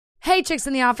Hey, Chicks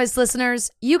in the Office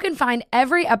listeners, you can find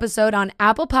every episode on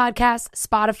Apple Podcasts,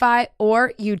 Spotify,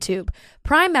 or YouTube.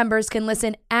 Prime members can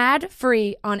listen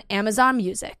ad-free on Amazon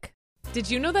Music.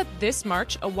 Did you know that this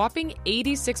March, a whopping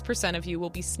 86% of you will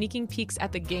be sneaking peeks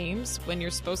at the games when you're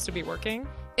supposed to be working?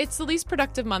 It's the least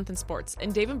productive month in sports,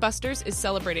 and Dave & Buster's is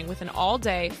celebrating with an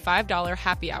all-day $5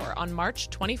 happy hour on March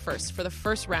 21st for the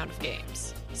first round of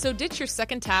games. So ditch your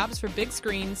second tabs for big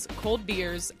screens, cold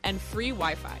beers, and free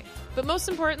Wi-Fi. But most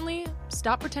importantly,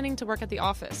 stop pretending to work at the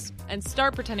office and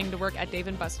start pretending to work at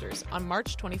Dave & Buster's on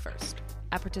March 21st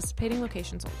at participating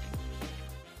locations only.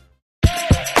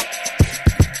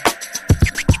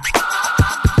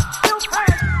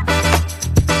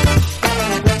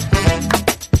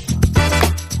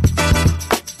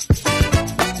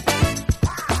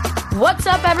 What's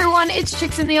up, everyone? It's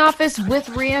Chicks in the Office with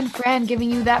Rhea and Fran, giving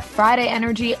you that Friday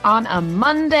energy on a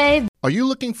Monday. Are you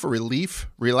looking for relief,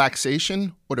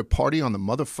 relaxation, or to party on the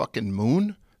motherfucking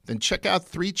moon? Then check out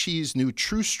 3 Chee's new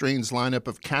True Strains lineup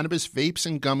of cannabis vapes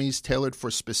and gummies tailored for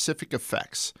specific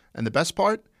effects. And the best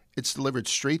part? It's delivered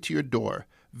straight to your door.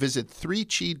 Visit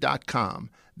 3chi.com.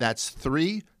 That's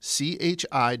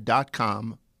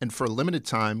 3chi.com. And for a limited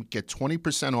time, get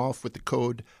 20% off with the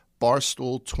code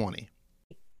BARSTOOL20.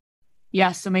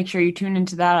 Yes, so make sure you tune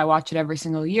into that. I watch it every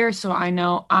single year, so I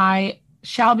know I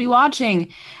shall be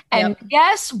watching. And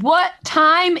guess what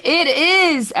time it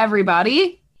is,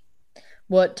 everybody?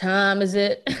 What time is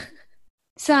it?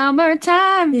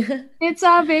 Summertime. It's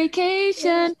our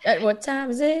vacation. At what time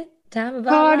is it? Time of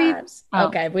Party. our lives. Oh.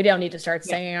 Okay, we don't need to start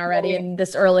singing already in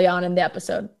this early on in the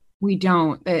episode. We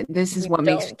don't. This is what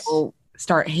makes people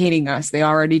start hating us. They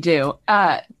already do.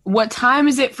 What time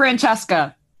is it,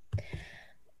 Francesca?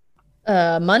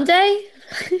 Monday?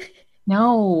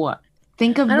 No.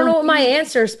 Think of I don't know what my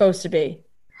answer is supposed to be.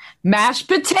 Mashed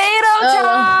potato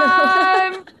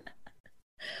time.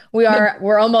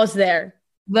 We're almost there.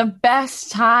 The best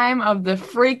time of the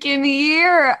freaking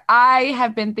year. I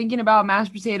have been thinking about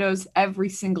mashed potatoes every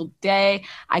single day.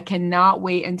 I cannot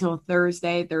wait until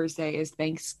Thursday. Thursday is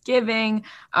Thanksgiving.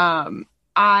 I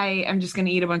am just going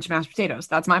to eat a bunch of mashed potatoes.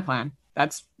 That's my plan.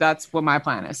 That's what my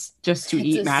plan is, just to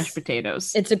eat mashed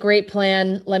potatoes. It's a great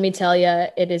plan. Let me tell you,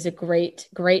 it is a great,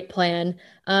 great plan.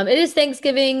 It is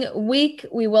Thanksgiving week.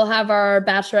 We will have our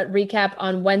Bachelorette recap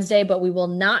on Wednesday, but we will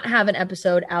not have an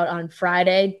episode out on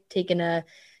Friday, taking a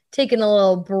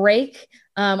little break.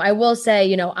 I will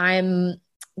say, I'm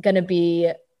going to be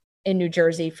in New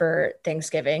Jersey for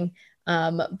Thanksgiving.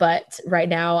 But right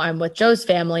now I'm with Joe's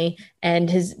family and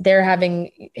they're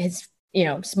having his,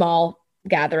 small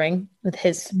gathering with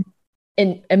his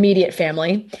immediate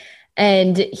family.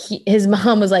 And his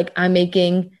mom was like, I'm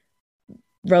making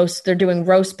they're doing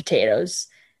roast potatoes.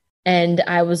 And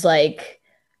I was like,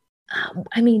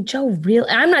 Joe really,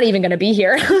 I'm not even going to be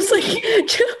here. I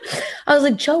was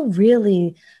like, Joe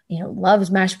really, loves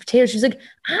mashed potatoes. She's like,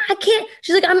 I can't.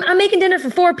 She's like, I'm making dinner for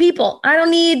 4 people. I don't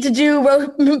need to do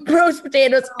roast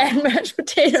potatoes and mashed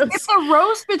potatoes. It's the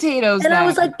roast potatoes. And I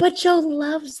was like, but Joe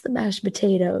loves the mashed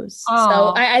potatoes. Oh.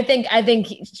 So I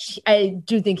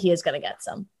do think he is going to get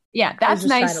some. Yeah, that's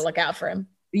nice. Trying to look out for him.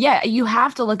 Yeah, you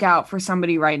have to look out for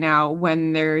somebody right now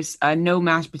when there's no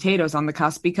mashed potatoes on the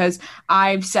cusp, because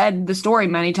I've said the story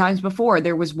many times before.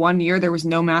 There was one year there was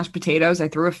no mashed potatoes. I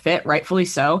threw a fit, rightfully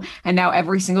so. And now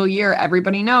every single year,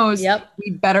 everybody knows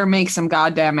we better make some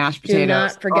goddamn mashed potatoes. Do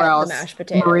not forget the mashed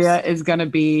potatoes. Maria is going to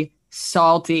be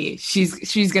salty.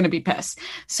 She's going to be pissed.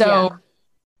 So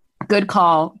good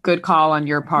call on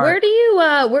your part. Where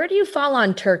do you fall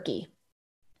on turkey?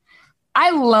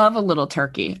 I love a little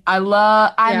turkey. I'm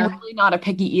really not a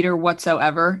picky eater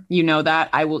whatsoever. You know that.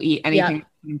 I will eat anything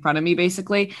in front of me,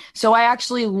 basically. So I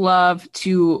actually love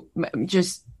to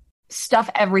just stuff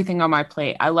everything on my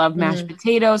plate. I love mashed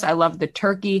potatoes. I love the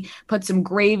turkey. Put some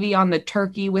gravy on the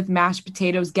turkey with mashed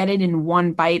potatoes. Get it in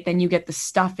one bite. Then you get the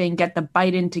stuffing, get the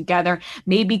bite in together.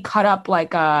 Maybe cut up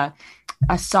like a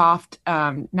soft,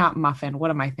 not muffin.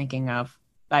 What am I thinking of?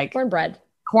 Like cornbread,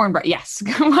 yes.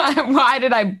 Why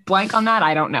did I blank on that?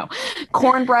 I don't know.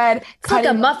 Cornbread. It's like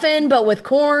a muffin, but with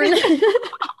corn.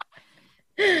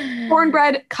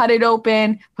 Cornbread, cut it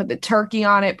open, put the turkey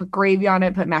on it, put gravy on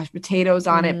it, put mashed potatoes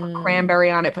on it, put cranberry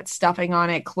on it, put stuffing on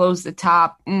it, close the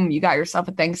top. You got yourself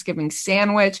a Thanksgiving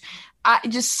sandwich. I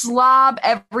just slob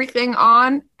everything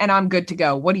on and I'm good to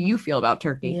go. What do you feel about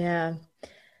turkey? Yeah.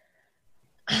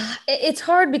 It's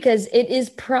hard because it is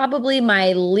probably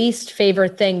my least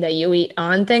favorite thing that you eat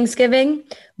on Thanksgiving,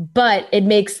 but it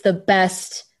makes the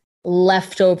best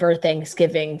leftover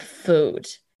Thanksgiving food.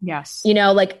 Yes.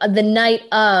 Like the night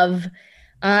of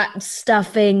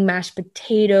stuffing, mashed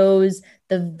potatoes,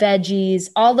 the veggies,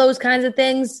 all those kinds of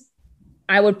things.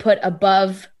 I would put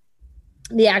above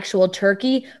the actual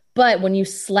turkey. But when you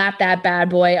slap that bad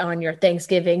boy on your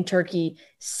Thanksgiving turkey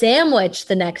sandwich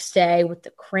the next day with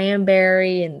the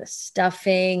cranberry and the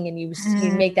stuffing, and you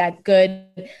make that good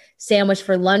sandwich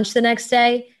for lunch the next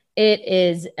day, it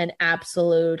is an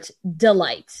absolute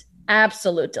delight.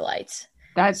 Absolute delight.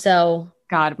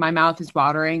 God, my mouth is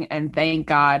watering, and thank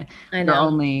God we're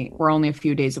only a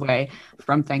few days away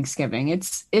from Thanksgiving.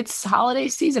 It's holiday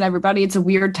season, everybody. It's a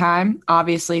weird time.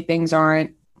 Obviously, things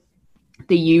aren't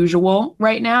the usual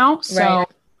right now. So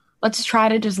let's try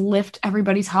to just lift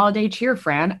everybody's holiday cheer,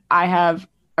 Fran. I have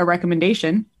a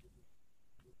recommendation,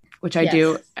 which I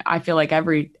do. I feel like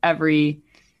every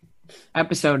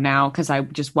episode now, because I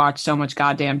just watch so much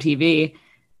goddamn TV.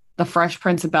 The Fresh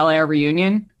Prince of Bel-Air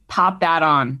reunion, pop that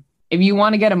on. If you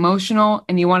want to get emotional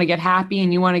and you want to get happy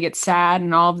and you want to get sad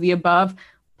and all of the above,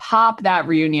 pop that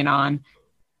reunion on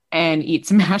and eat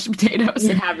some mashed potatoes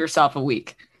and have yourself a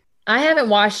week. I haven't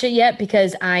watched it yet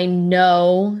because I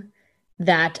know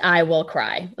that I will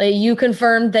cry. Like, you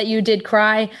confirmed that you did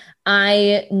cry.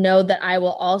 I know that I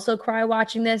will also cry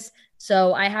watching this.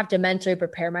 So I have to mentally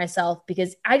prepare myself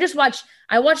because I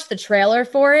watched the trailer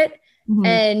for it.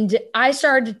 And I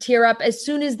started to tear up as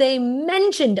soon as they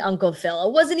mentioned Uncle Phil.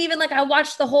 It wasn't even like I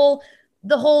watched the whole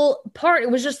part.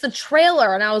 It was just the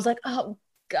trailer. And I was like, oh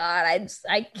God,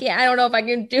 I can't, I don't know if I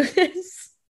can do this.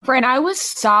 Fran, I was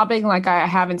sobbing like I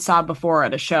haven't sobbed before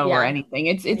at a show or anything.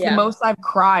 It's the most I've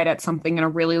cried at something in a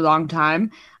really long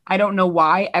time. I don't know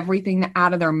why. Everything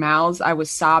out of their mouths, I was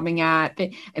sobbing at.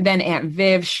 And then Aunt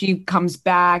Viv, she comes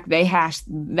back. They hashed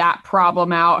that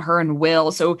problem out, her and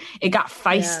Will. So it got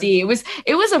feisty. Yeah.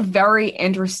 It was a very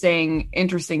interesting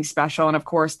special. And of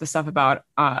course, the stuff about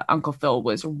Uncle Phil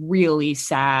was really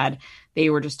sad. They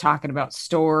were just talking about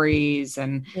stories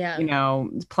and,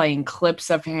 playing clips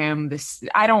of him.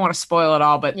 I don't want to spoil it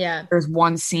all, but there's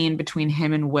one scene between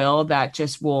him and Will that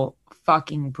just will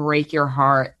fucking break your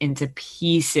heart into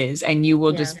pieces and you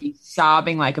will just be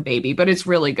sobbing like a baby, but it's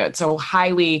really good. So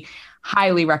highly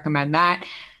recommend that.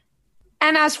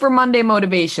 And as for Monday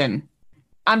motivation,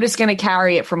 I'm just going to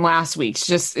carry it from last week's.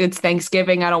 It's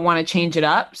Thanksgiving. I don't want to change it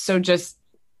up. So just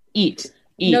eat.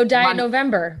 No diet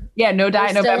November. Yeah, no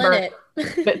diet November.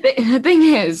 The thing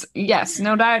is, yes,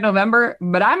 no diet November,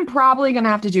 but I'm probably going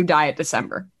to have to do diet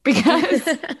December because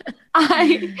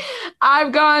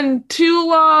I've gone too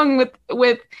long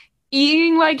with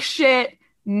eating like shit,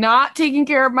 not taking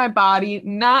care of my body,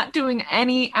 not doing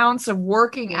any ounce of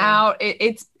working out.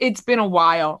 It's been a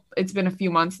while. It's been a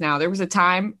few months now. There was a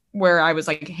time where I was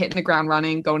like hitting the ground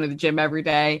running, going to the gym every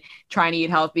day, trying to eat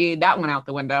healthy. That went out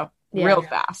the window real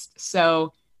fast.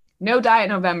 So no diet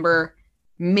November.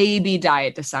 Maybe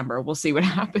diet December. We'll see what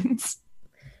happens.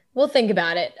 We'll think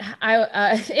about it.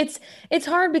 It's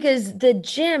hard because the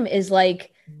gym is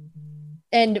like,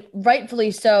 and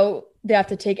rightfully so, they have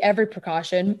to take every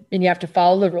precaution and you have to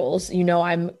follow the rules.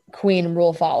 I'm queen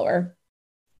rule follower.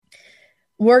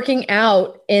 Working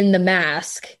out in the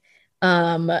mask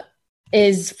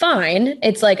is fine.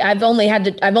 It's like I've only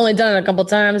done it a couple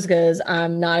times because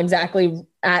I'm not exactly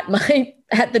at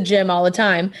the gym all the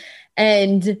time.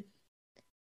 And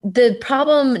the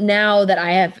problem now that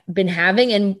I have been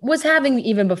having and was having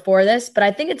even before this, but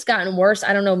I think it's gotten worse.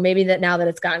 I don't know, maybe that now that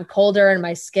it's gotten colder and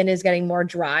my skin is getting more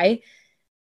dry,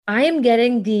 I am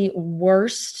getting the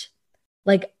worst,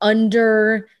 like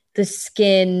under the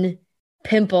skin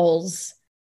pimples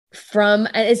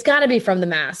it's got to be from the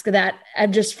mask that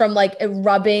just from like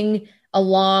rubbing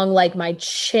along like my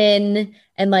chin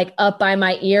and like up by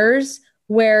my ears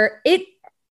where it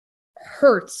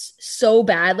hurts so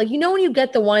bad. Like, when you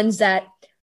get the ones that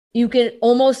you can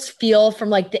almost feel from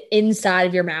like the inside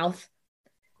of your mouth.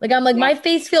 Like, I'm like, my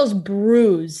face feels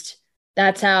bruised.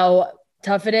 That's how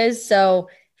tough it is. So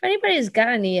if anybody's got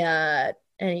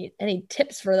any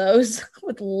tips for those, I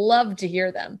would love to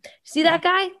hear them. See that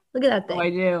guy? Look at that thing. Oh,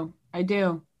 I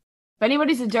do. If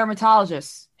anybody's a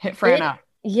dermatologist, hit Fran up.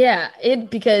 Yeah,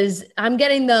 because I'm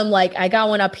getting them like, I got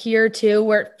one up here too,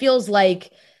 where it feels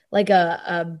like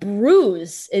a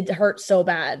bruise. It hurts so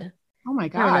bad. Oh my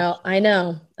God. I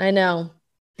know.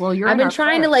 Well, I've been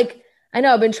trying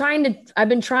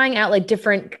out like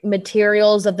different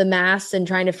materials of the masks and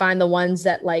trying to find the ones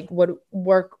that like would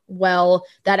work well,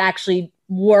 that actually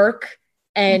work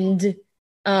and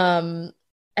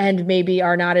maybe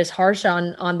are not as harsh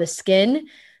on the skin.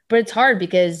 But it's hard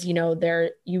because, you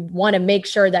want to make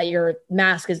sure that your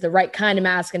mask is the right kind of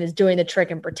mask and is doing the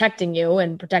trick and protecting you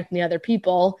and protecting the other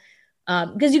people.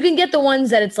 Because you can get the ones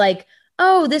that it's like,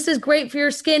 oh, this is great for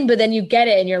your skin. But then you get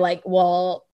it and you're like,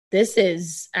 well,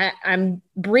 I'm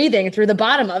breathing through the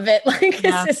bottom of it. Like,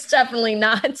 this is definitely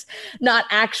not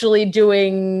actually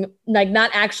doing, like,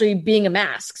 not actually being a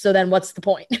mask. So then what's the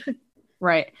point?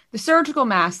 Right. The surgical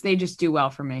masks, they just do well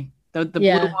for me. The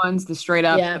blue ones, the straight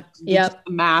up, the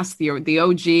mask, the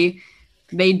OG,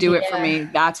 they do it for me.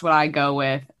 That's what I go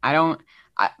with.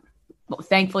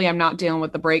 Thankfully, I'm not dealing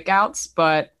with the breakouts,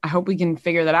 but I hope we can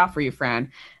figure that out for you,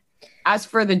 Fran. As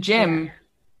for the gym,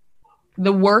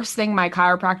 the worst thing my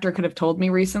chiropractor could have told me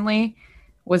recently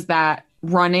was that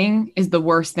running is the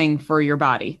worst thing for your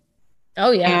body.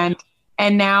 Oh, yeah.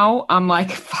 And now I'm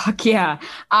like, fuck yeah,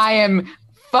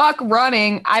 fuck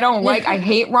running. I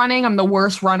hate running. I'm the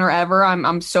worst runner ever.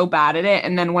 I'm so bad at it.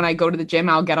 And then when I go to the gym,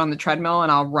 I'll get on the treadmill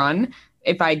and I'll run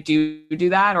if I do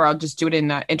that, or I'll just do it in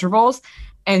intervals.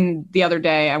 And the other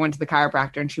day I went to the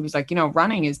chiropractor and she was like,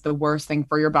 running is the worst thing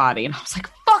for your body. And I was like,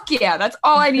 fuck yeah, that's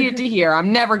all I needed to hear.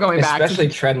 I'm never going back. Especially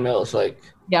treadmills, like.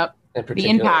 Yep. The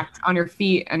impact on your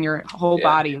feet and your whole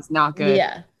body is not good.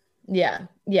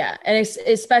 Yeah. And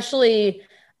especially,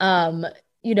 for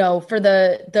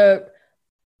the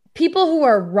people who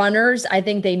are runners, I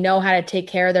think they know how to take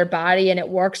care of their body and it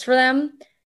works for them.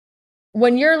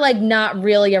 When you're like not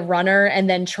really a runner and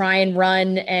then try and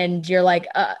run and you're like,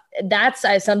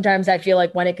 sometimes I feel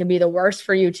like when it can be the worst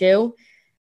for you too.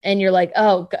 And you're like,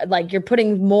 oh, like you're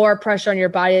putting more pressure on your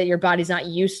body that your body's not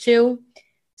used to.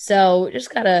 So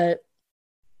just gotta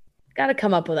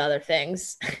come up with other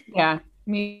things. Yeah.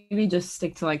 Maybe just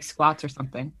stick to like squats or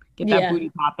something. Get that booty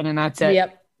popping and that's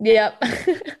it. Yep.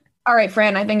 All right,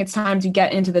 Fran, I think it's time to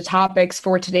get into the topics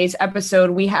for today's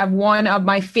episode. We have one of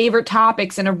my favorite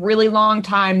topics in a really long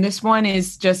time. This one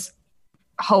is just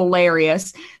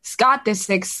hilarious. Scott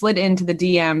Disick slid into the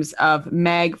DMs of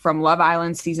Meg from Love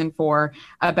Island season 4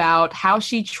 about how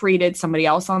she treated somebody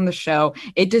else on the show.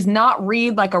 It does not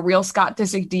read like a real Scott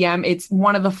Disick DM. It's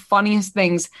one of the funniest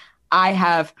things I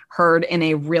have heard in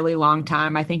a really long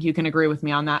time. I think you can agree with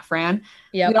me on that, Fran.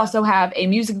 Yep. We also have a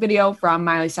music video from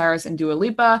Miley Cyrus and Dua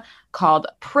Lipa called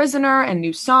Prisoner and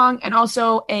new song, and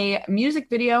also a music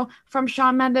video from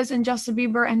Shawn Mendes and Justin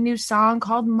Bieber and new song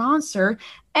called Monster.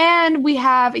 And we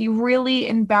have a really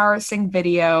embarrassing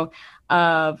video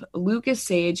of Lucas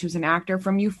Sage, who's an actor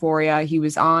from Euphoria. He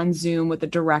was on Zoom with the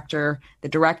director. The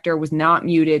director was not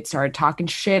muted, started talking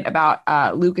shit about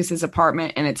Lucas's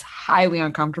apartment, and it's highly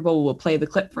uncomfortable. We'll play the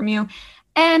clip from you.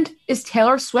 And is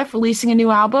Taylor Swift releasing a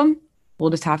new album? We'll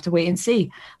just have to wait and see.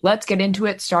 Let's get into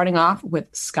it, starting off with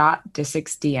Scott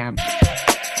Disick's DM.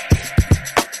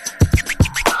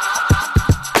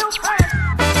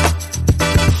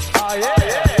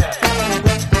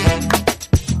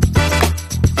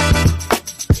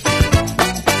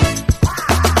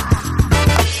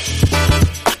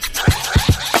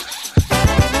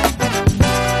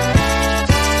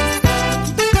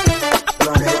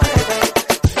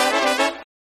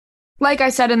 Like I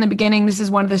said in the beginning, this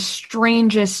is one of the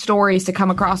strangest stories to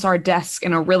come across our desk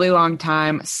in a really long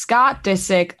time. Scott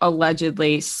Disick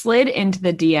allegedly slid into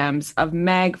the DMs of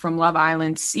Meg from Love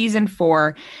Island season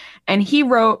 4, and he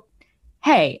wrote,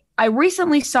 "Hey, I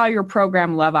recently saw your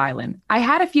program Love Island. I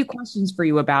had a few questions for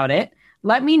you about it.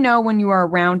 Let me know when you are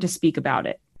around to speak about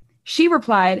it." She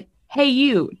replied, "Hey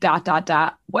you, ...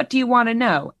 What do you want to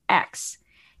know? X."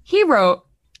 He wrote,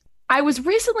 "I was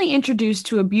recently introduced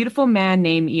to a beautiful man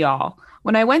named Eyal.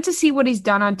 When I went to see what he's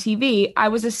done on TV, I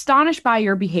was astonished by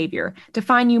your behavior, to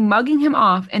find you mugging him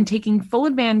off and taking full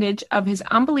advantage of his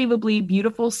unbelievably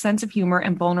beautiful sense of humor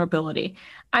and vulnerability.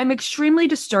 I'm extremely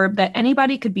disturbed that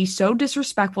anybody could be so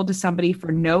disrespectful to somebody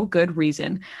for no good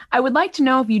reason. I would like to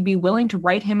know if you'd be willing to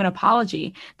write him an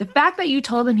apology. The fact that you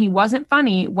told him he wasn't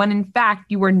funny when in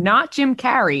fact you were not Jim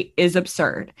Carrey is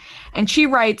absurd." And she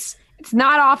writes, "It's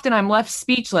not often I'm left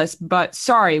speechless, but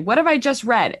sorry, what have I just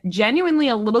read? Genuinely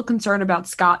a little concerned about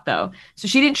Scott, though." So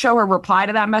she didn't show her reply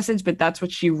to that message, but that's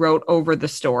what she wrote over the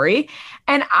story.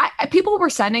 And people were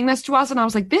sending this to us, and I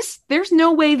was like, there's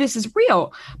no way this is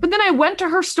real. But then I went to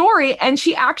her story, and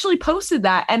she actually posted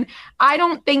that. And I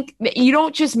don't think that you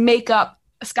don't just make up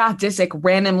Scott Disick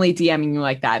randomly DMing you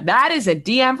like that. That is a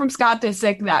DM from Scott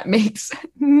Disick that makes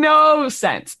no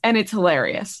sense, and it's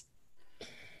hilarious.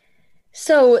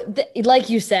 So, like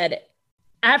you said,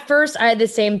 at first I had the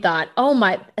same thought. Oh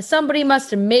somebody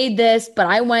must have made this, but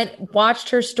I watched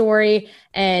her story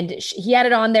and he had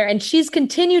it on there, and she's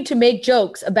continued to make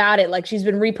jokes about it. Like, she's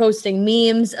been reposting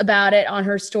memes about it on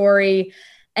her story.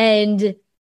 And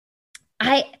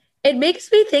it makes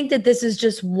me think that this is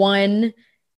just one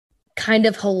kind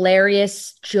of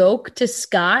hilarious joke to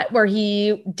Scott, where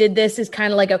he did this as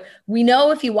kind of like we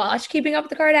know if you watch Keeping Up with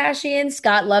the Kardashians,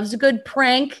 Scott loves a good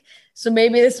prank. So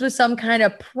maybe this was some kind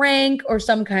of prank or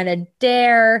some kind of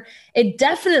dare. It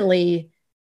definitely,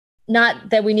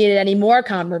 not that we needed any more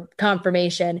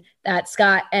confirmation that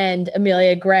Scott and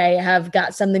Amelia Gray have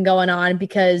got something going on,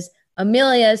 because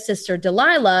Amelia's sister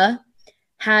Delilah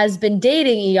has been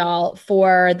dating Eyal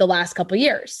for the last couple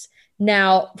years.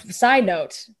 Now, side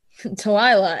note,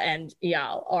 Delilah and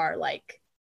Eyal are like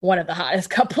one of the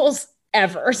hottest couples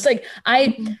ever. It's like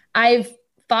I've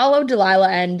followed Delilah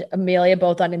and Amelia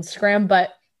both on Instagram, but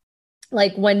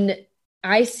like when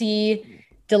I see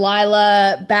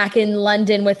Delilah back in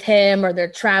London with him, or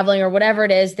they're traveling or whatever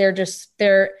it is,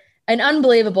 they're an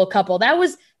unbelievable couple. That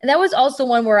was also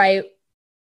one where I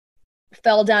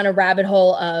fell down a rabbit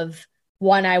hole of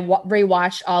when I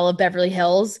rewatched all of Beverly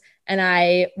Hills, and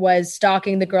I was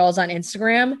stalking the girls on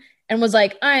Instagram and was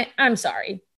like, I'm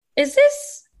sorry, is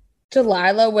this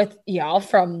Delilah with Eyal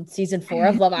from season 4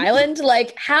 of Love Island?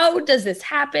 Like, how does this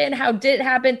happen? How did it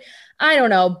happen? I don't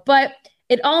know, but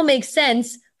it all makes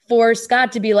sense for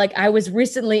Scott to be like, I was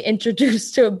recently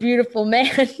introduced to a beautiful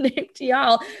man named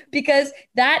Eyal, because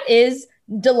that is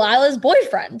Delilah's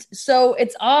boyfriend. So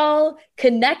it's all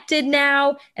connected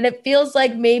now. And it feels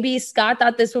like maybe Scott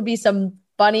thought this would be some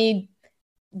funny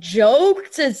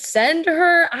joke to send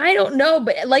her. I don't know.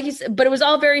 But like you said, but it was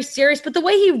all very serious. But the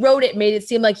way he wrote it made it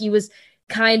seem like he was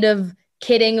kind of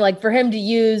kidding, like for him to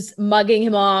use mugging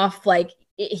him off, like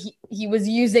he was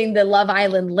using the Love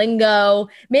Island lingo.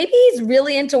 Maybe he's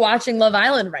really into watching Love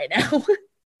Island right now.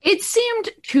 It seemed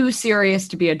too serious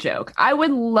to be a joke. I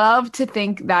would love to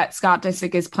think that Scott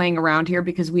Disick is playing around here,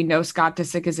 because we know Scott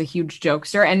Disick is a huge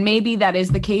jokester. And maybe that is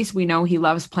the case. We know he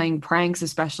loves playing pranks,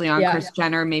 especially on Kris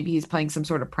Jenner. Maybe he's playing some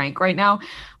sort of prank right now.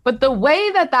 But the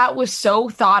way that was so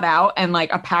thought out and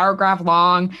like a paragraph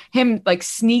long, him like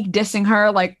sneak dissing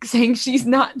her, like saying she's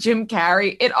not Jim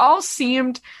Carrey, it all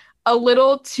seemed a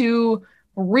little too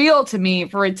real to me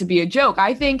for it to be a joke.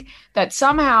 I think that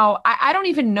somehow, I don't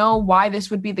even know why this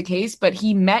would be the case, but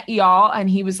he met Eyal and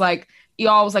Eyal was like,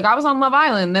 I was on Love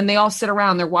Island. Then they all sit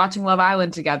around, they're watching Love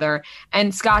Island together.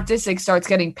 And Scott Disick starts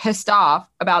getting pissed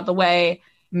off about the way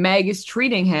Meg is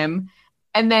treating him.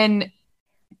 And then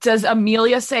does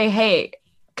Amelia say, hey,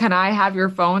 can I have your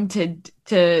phone to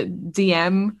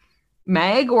DM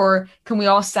Meg? Or can we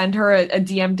all send her a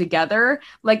DM together?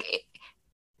 Like,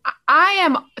 I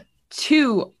am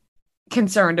too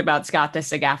concerned about Scott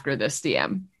Disick after this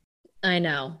DM. I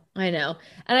know. And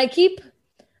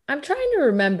I'm trying to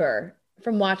remember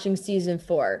from watching season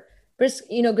 4, but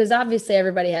because obviously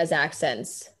everybody has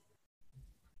accents.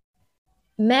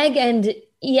 Meg and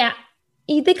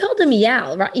they called him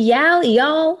Eyal, right?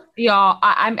 Eyal.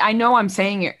 I know I'm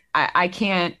saying it. I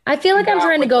can't. I feel like I'm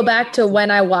trying to go back to when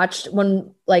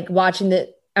watching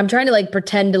I'm trying to like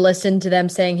pretend to listen to them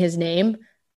saying his name.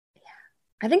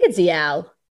 I think it's Eyal.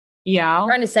 Eyal? I'm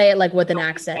trying to say it like with an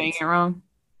accent. Saying it wrong.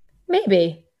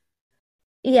 Maybe.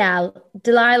 Eyal.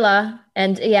 Delilah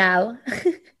and Eyal.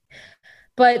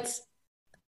 But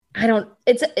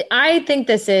I think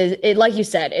this is, like you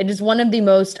said, it is one of the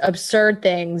most absurd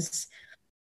things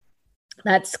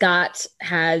that Scott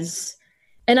has.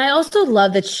 And I also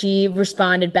love that she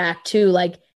responded back to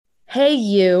like, hey,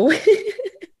 you.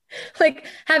 Like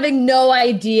having no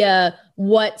idea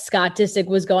what Scott Disick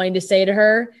was going to say to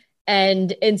her.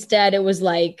 And instead it was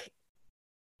like,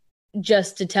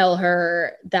 just to tell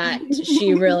her that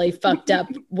she really fucked up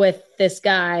with this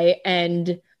guy.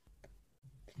 And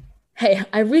hey,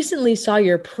 I recently saw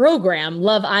your program,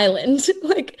 Love Island.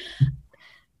 Like,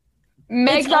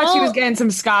 Meg thought she was getting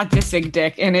some Scott Disick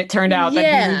dick, and it turned out that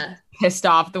he was pissed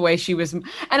off the way she was. And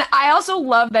I also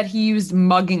love that he used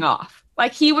mugging off.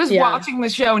 Like, he was watching the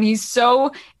show, and he's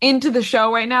so into the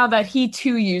show right now that he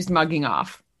too used mugging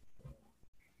off.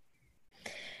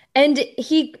 And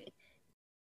he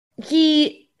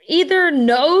either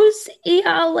knows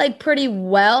Eyal like pretty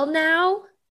well now,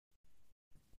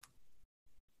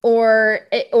 or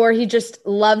he just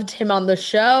loved him on the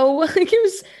show. Like, it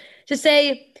was to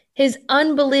say his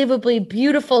unbelievably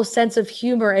beautiful sense of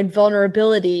humor and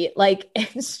vulnerability. Like,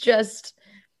 it's just,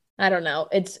 I don't know.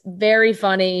 It's very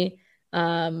funny.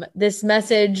 This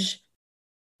message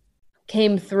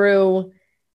came through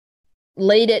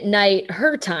late at night,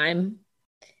 her time,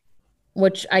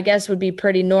 which I guess would be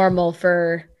pretty normal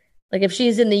for, like, if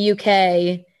she's in the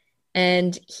UK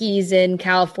and he's in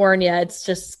California, it's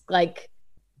just like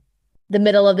the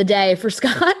middle of the day for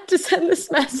Scott to send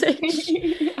this message.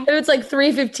 If it's like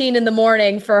 3:15 in the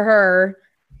morning for her,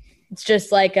 it's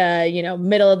just like a,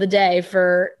 middle of the day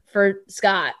for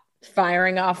Scott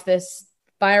firing off this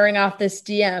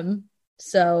DM.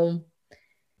 So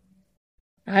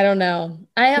I don't know.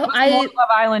 I Love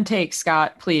Island take,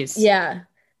 Scott, please. Yeah.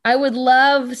 I would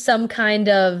love some kind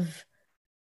of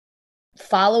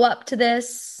follow up to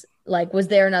this. Like, was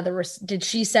there another, did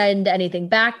she send anything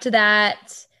back to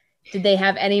that? Did they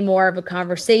have any more of a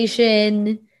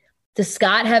conversation? Does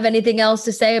Scott have anything else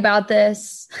to say about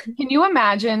this? Can you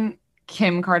imagine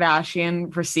Kim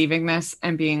Kardashian receiving this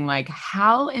and being like,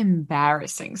 how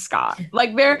embarrassing, Scott?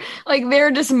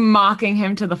 They're just mocking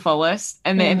him to the fullest.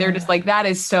 And they're just like, that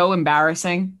is so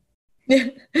embarrassing.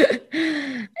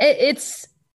 It's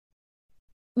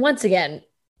once again,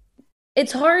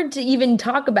 it's hard to even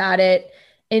talk about it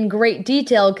in great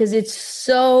detail because it's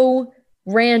so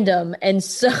random and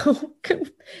so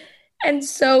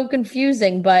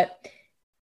confusing, but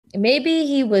maybe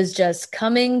he was just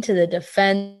coming to the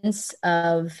defense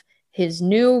of his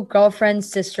new girlfriend's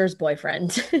sister's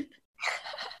boyfriend,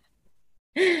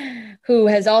 who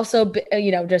has also been,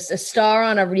 just a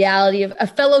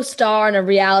fellow star on a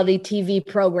reality TV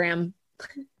program.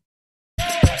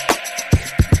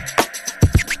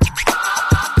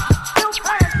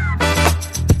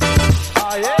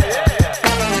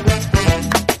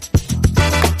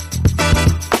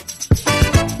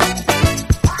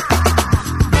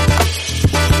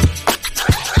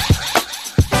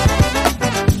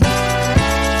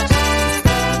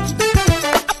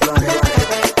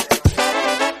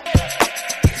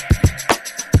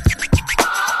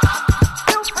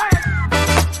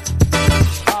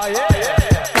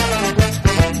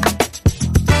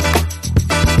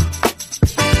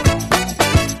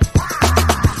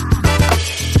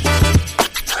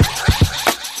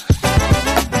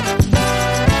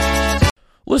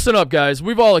 Listen up, guys.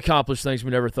 We've all accomplished things we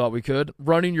never thought we could.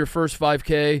 Running your first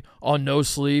 5K on no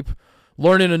sleep,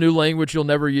 learning a new language you'll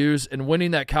never use, and winning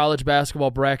that college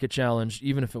basketball bracket challenge,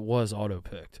 even if it was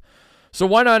auto-picked. So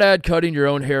why not add cutting your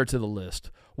own hair to the list?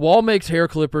 Wall makes hair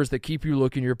clippers that keep you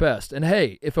looking your best. And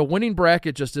hey, if a winning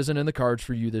bracket just isn't in the cards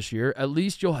for you this year, at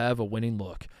least you'll have a winning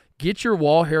look. Get your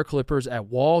Wall hair clippers at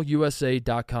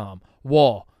wallusa.com.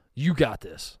 Wall, you got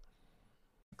this.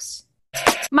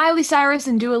 Miley Cyrus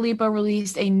and Dua Lipa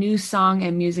released a new song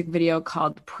and music video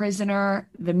called Prisoner.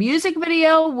 The music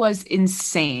video was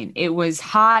insane. It was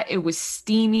hot. It was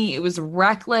steamy. It was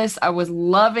reckless. I was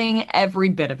loving every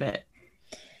bit of it.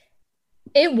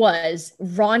 It was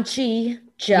raunchy,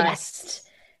 just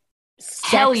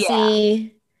sexy. Hell yeah.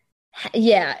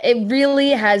 Yeah, it really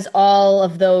has all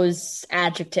of those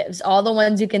adjectives, all the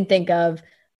ones you can think of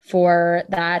for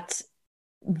that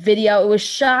video. It was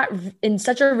shot in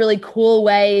such a really cool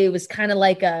way. It was kind of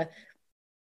like a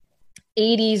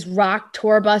 80s rock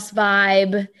tour bus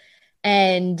vibe,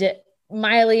 and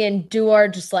Miley and Dua are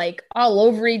just like all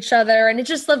over each other, and it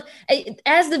just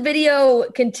as the video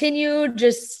continued,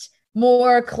 just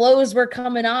more clothes were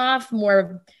coming off,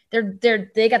 more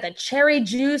they got the cherry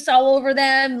juice all over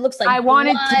them. It looks like blood.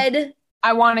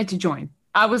 I wanted to join.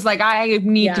 I was like, I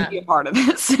need to be a part of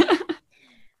this.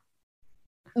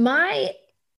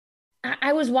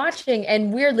 I was watching,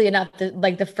 and weirdly enough,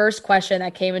 the first question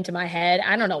that came into my head,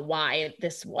 I don't know why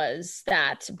this was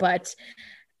that, but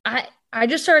I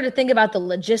just started to think about the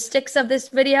logistics of this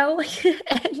video.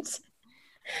 And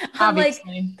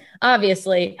obviously.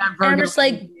 And I'm just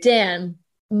like, damn,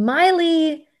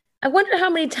 Miley, I wonder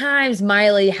how many times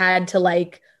Miley had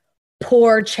to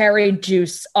pour cherry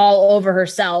juice all over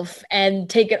herself and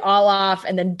take it all off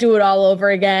and then do it all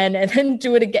over again and then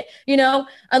do it again,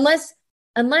 unless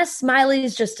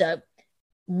Miley's just a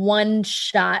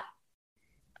one-shot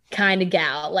kind of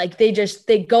gal. Like they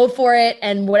go for it,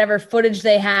 and whatever footage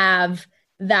they have,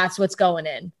 that's what's going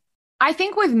in. I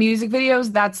think with music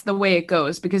videos, that's the way it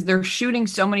goes, because they're shooting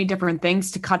so many different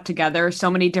things to cut together,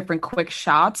 so many different quick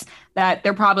shots, that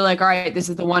they're probably like, all right, this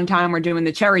is the one time we're doing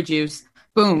the cherry juice.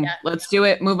 Boom, Let's do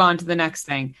it. Move on to the next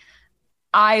thing.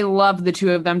 I love the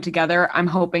two of them together. I'm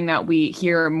hoping that we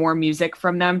hear more music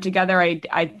from them together.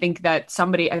 I think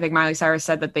Miley Cyrus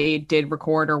said that they did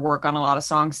record or work on a lot of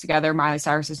songs together. Miley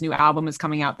Cyrus's new album is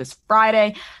coming out this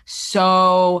Friday.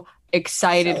 So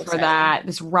excited for that.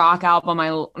 This rock album.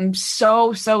 I'm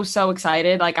so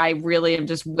excited. I really am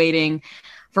just waiting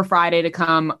for Friday to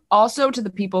come. Also, to the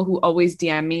people who always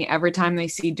DM me every time they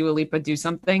see Dua Lipa do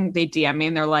something, they DM me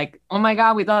and they're like, oh my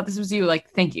God, we thought this was you.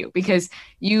 Thank you. Because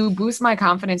you boost my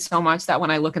confidence so much that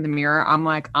when I look in the mirror, I'm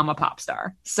like, I'm a pop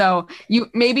star. So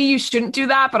maybe you shouldn't do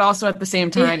that, but also at the same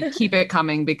time, keep it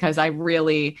coming, because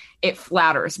it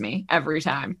flatters me every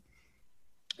time.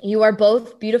 You are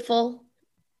both beautiful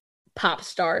pop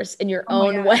stars in your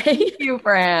own way. Thank you,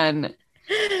 Fran.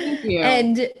 Thank you.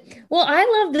 And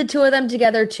I love the two of them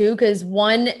together too, because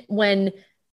when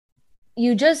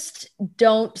you just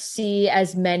don't see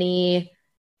as many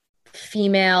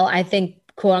female, I think,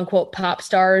 quote unquote pop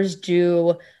stars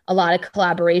do a lot of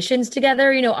collaborations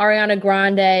together. You know, Ariana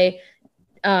Grande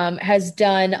has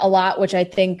done a lot, which I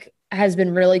think has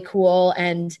been really cool.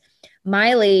 And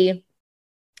Miley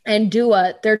and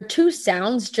Dua, their two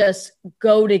sounds just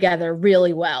go together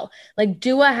really well. Like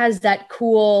Dua has that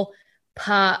cool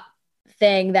pop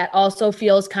thing that also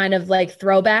feels kind of like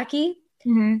throwbacky.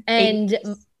 Mm-hmm. And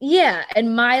yeah,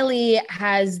 and Miley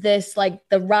has this like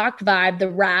the rock vibe, the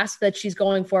rasp that she's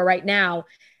going for right now.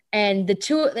 And the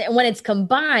two, when it's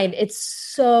combined, it's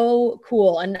so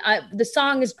cool. And the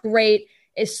song is great.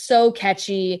 It's so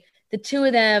catchy. The two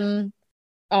of them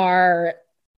are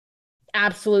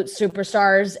absolute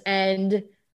superstars, and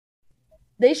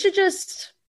they should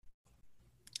just,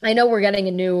 I know we're getting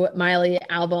a new Miley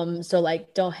album, so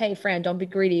like hey Fran, don't be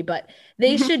greedy, but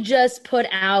they should just put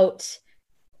out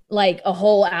like a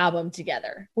whole album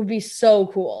together. Would be so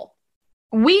cool.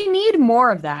 We need more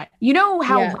of that. You know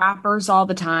how rappers all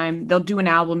the time, they'll do an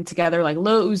album together, like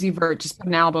Lil Uzi Vert just put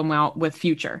an album out with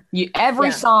Future.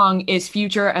 Every song is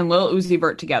Future and Lil Uzi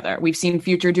Vert together. We've seen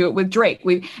Future do it with Drake.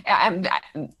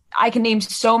 I can name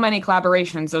so many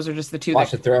collaborations. Those are just the two.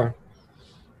 Watch the Throne.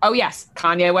 Oh, yes.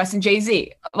 Kanye West and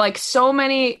Jay-Z. Like so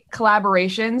many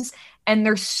collaborations, and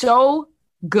they're so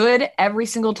good every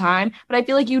single time. But I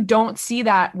feel like you don't see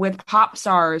that with pop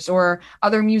stars or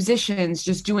other musicians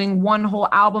just doing one whole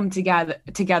album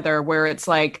together where it's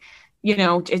like, you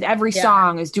know, every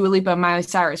song is Dua Lipa and Miley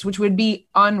Cyrus, which would be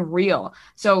unreal.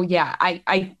 So yeah,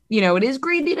 I you know, it is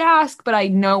greedy to ask, but I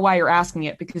know why you're asking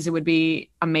it, because it would be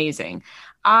amazing.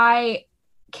 I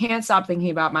can't stop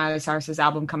thinking about Miley Cyrus's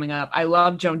album coming up. I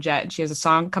love Joan Jett. She has a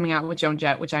song coming out with Joan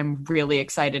Jett, which I'm really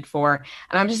excited for.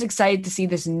 And I'm just excited to see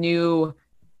this new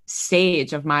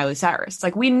stage of Miley Cyrus.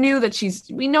 Like we know she's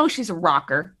a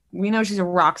rocker. We know she's a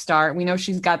rock star. We know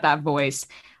she's got that voice,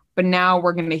 but now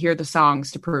we're going to hear the songs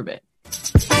to prove it.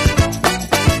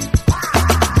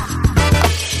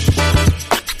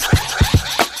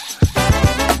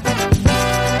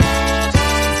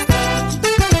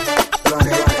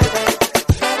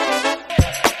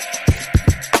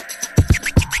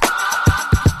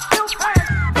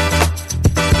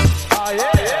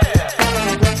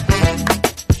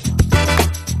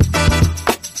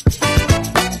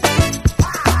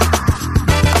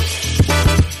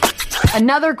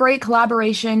 Another great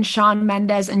collaboration, Shawn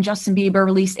Mendes and Justin Bieber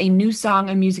released a new song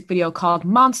and music video called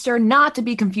Monster, not to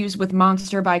be confused with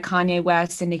Monster by Kanye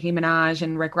West and Nicki Minaj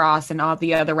and Rick Ross and all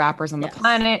the other rappers on the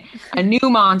planet. A new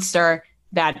monster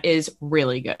that is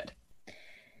really good.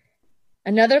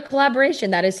 Another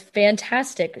collaboration that is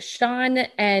fantastic. Shawn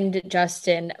and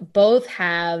Justin both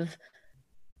have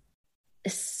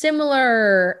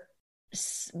similar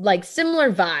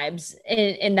vibes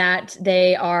in that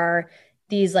they are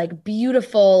these like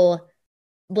beautiful,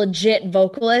 legit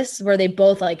vocalists where they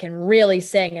both like can really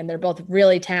sing and they're both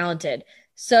really talented.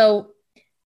 So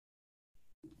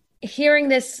hearing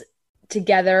this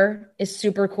together is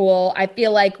super cool. I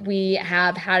feel like we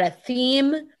have had a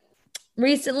theme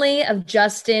recently of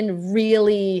Justin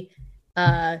really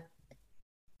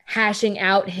hashing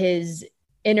out his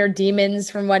inner demons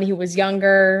from when he was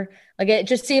younger. Like it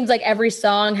just seems like every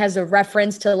song has a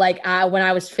reference to like when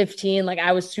I was 15, like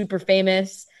I was super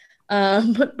famous.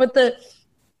 But the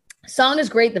song is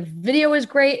great. The video is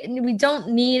great. And we don't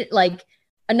need like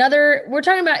another, we're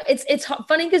talking about, it's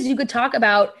funny because you could talk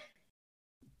about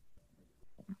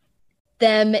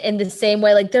them in the same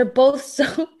way. Like they're both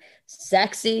so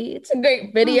sexy. It's a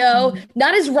great video.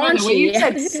 Not as raunchy. When you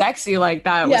said sexy like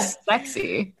that, it was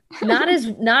sexy. not as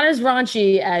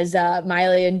raunchy as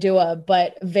Miley and Dua,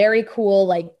 but very cool,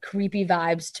 like creepy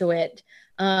vibes to it.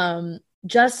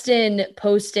 Justin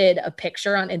posted a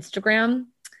picture on Instagram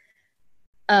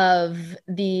of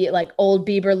the like old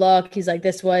Bieber look. He's like,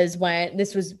 this was,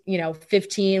 you know,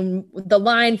 15, the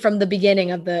line from the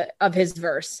beginning of his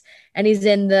verse. And he's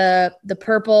in the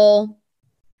purple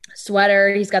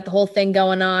sweater. He's got the whole thing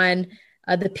going on,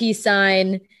 the peace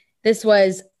sign. This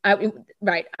was,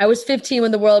 right. I was 15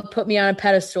 when the world put me on a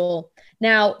pedestal.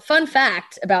 Now, fun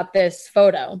fact about this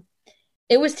photo.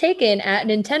 It was taken at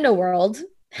Nintendo World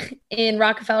in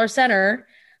Rockefeller Center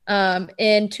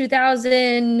in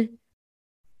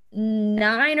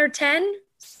 2009 or 10.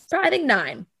 I think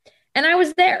 9. And I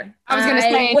was there. I was going to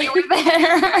say, you were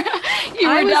there. You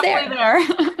were definitely there.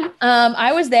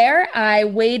 I was there. I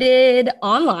waited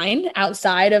online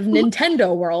outside of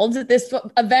Nintendo World. This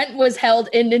event was held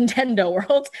in Nintendo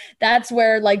World. That's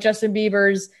where like Justin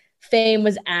Bieber's fame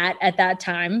was at that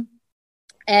time.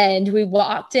 And we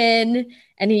walked in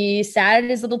and he sat at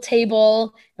his little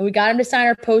table and we got him to sign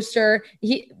our poster.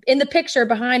 In the picture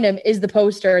behind him is the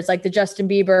poster. It's like the Justin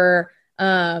Bieber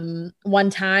One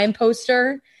Time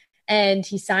poster, and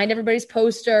he signed everybody's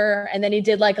poster, and then he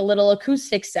did like a little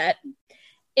acoustic set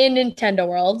in Nintendo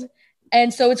World.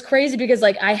 And so it's crazy because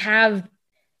like I have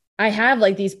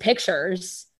like these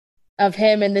pictures of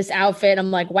him in this outfit.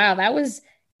 I'm like, wow,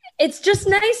 it's just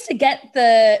nice to get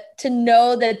to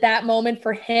know that moment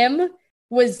for him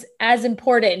was as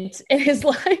important in his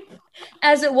life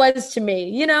as it was to me.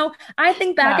 You know, I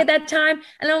think back at that time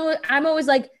and I'm always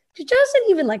like, did Justin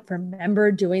even like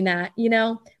remember doing that, you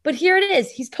know? But here it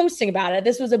is. He's posting about it.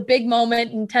 This was a big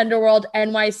moment in Nintendo World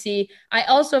NYC. I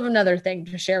also have another thing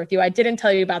to share with you. I didn't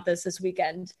tell you about this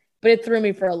weekend, but it threw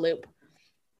me for a loop.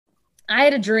 I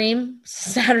had a dream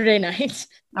Saturday night.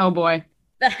 Oh boy.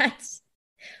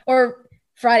 Or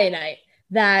Friday night,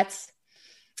 that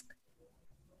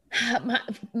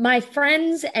my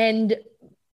friends and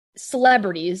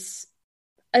celebrities,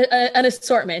 an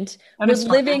assortment,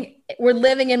 were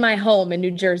living in my home in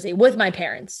New Jersey with my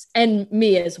parents and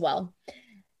me as well.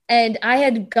 And I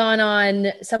had gone on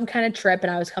some kind of trip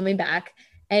and I was coming back,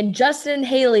 and Justin and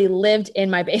Haley lived in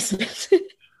my basement.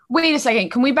 Wait a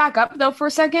second. Can we back up though for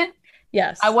a second?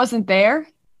 Yes. I wasn't there.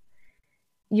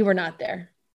 You were not there.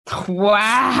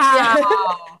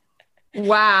 Wow.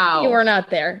 Wow. You were not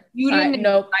there. You didn't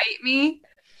invite me?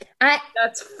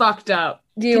 That's fucked up.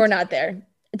 You were not there.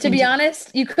 To be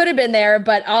honest, you could have been there,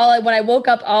 but when I woke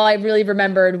up, all I really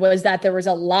remembered was that there was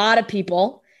a lot of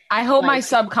people. I hope my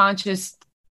subconscious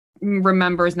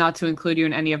remembers not to include you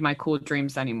in any of my cool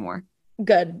dreams anymore.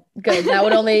 Good. That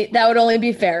would only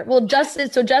be fair. Well, Justin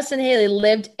and Haley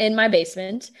lived in my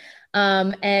basement.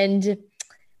 And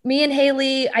me and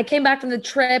Haley, I came back from the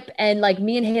trip and like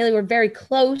me and Haley were very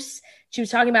close. She was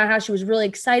talking about how she was really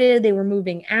excited. They were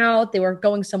moving out. They were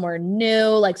going somewhere new,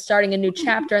 like starting a new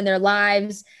chapter in their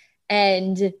lives.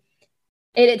 And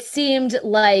it seemed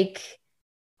like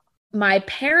my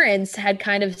parents had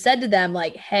kind of said to them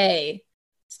like, hey,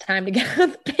 it's time to get out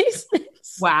of the basement.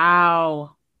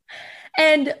 Wow.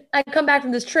 And I come back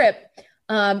from this trip.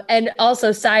 And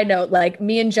also side note, like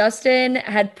me and Justin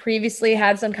had previously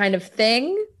had some kind of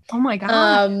thing. Oh my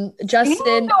God.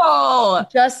 Justin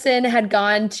had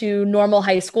gone to normal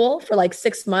high school for like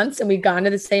 6 months, and we'd gone to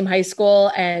the same high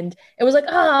school. And it was like,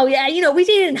 oh yeah, you know, we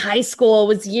dated in high school. It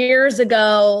was years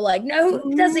ago. Like, no,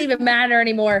 it doesn't even matter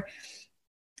anymore.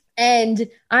 And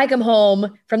I come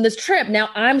home from this trip. Now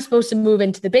I'm supposed to move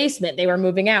into the basement. They were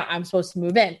moving out. I'm supposed to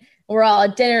move in. We're all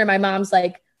at dinner and my mom's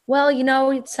like, well, you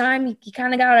know, it's time. You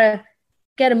kind of got to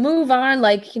get a move on.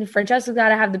 Like, you know, Francesca's got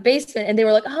to have the basement. And they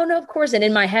were like, oh no, of course. And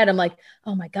in my head, I'm like,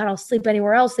 oh my God, I'll sleep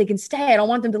anywhere else. They can stay. I don't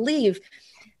want them to leave.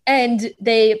 And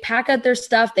they pack up their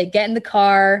stuff. They get in the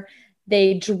car.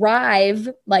 They drive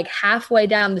like halfway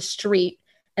down the street.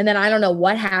 And then I don't know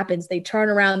what happens. They turn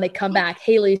around, they come back.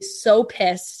 Haley's so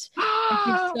pissed. And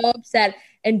she's so upset.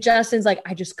 And Justin's like,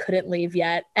 I just couldn't leave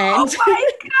yet. And oh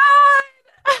my God.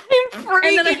 I'm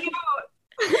freaking out.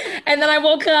 And then I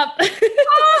woke up.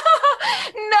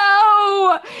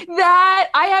 No, that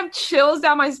I have chills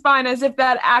down my spine as if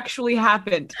that actually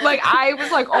happened. Like I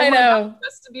was like, oh my God,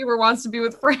 Justin Bieber wants to be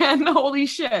with Fran. Holy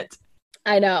shit.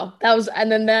 I know.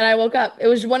 And then I woke up. It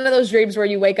was one of those dreams where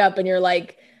you wake up and you're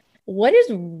like, what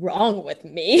is wrong with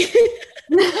me?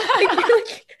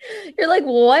 You're like,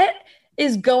 what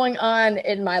is going on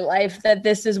in my life that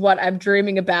this is what I'm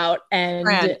dreaming about? And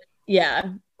Fran,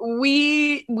 yeah.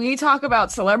 We talk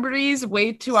about celebrities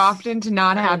way too often to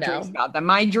not have dreams about them.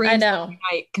 My dreams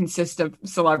might consist of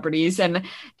celebrities, and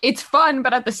it's fun,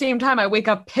 but at the same time, I wake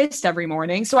up pissed every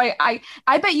morning. So I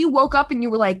bet you woke up and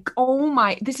you were like, "Oh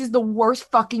my, this is the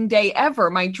worst fucking day ever.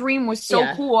 My dream was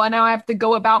so cool, and now I have to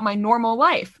go about my normal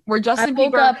life where Justin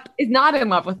Bieber is not in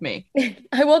love with me."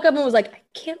 I woke up and was like,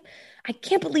 I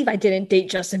can't believe I didn't date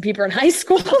Justin Bieber in high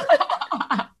school.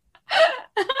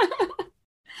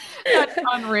 That's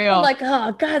unreal. I'm like,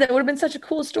 oh God, that would have been such a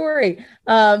cool story.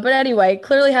 But anyway,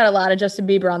 clearly had a lot of Justin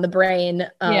Bieber on the brain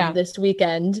this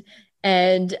weekend.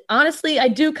 And honestly, I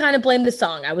do kind of blame the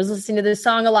song. I was listening to this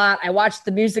song a lot. I watched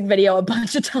the music video a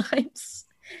bunch of times.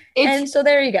 And so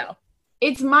there you go.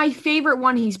 It's my favorite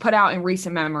one he's put out in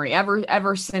recent memory,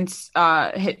 ever since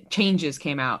Changes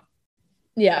came out.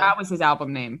 Yeah. That was his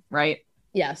album name, right?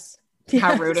 Yes.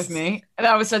 How rude of me.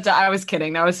 I was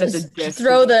kidding. That was such a diss.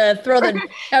 Throw the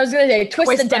I was gonna say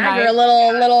twist the dagger a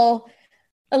little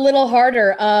A little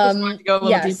harder. Just wanted to go a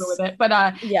little deeper with it. But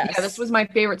yes. Yeah, this was my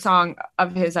favorite song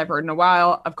of his I've heard in a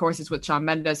while. Of course, it's with Shawn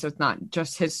Mendes, so it's not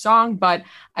just his song, but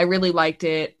I really liked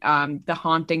it. The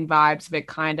haunting vibes of it,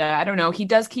 kind of. I don't know. He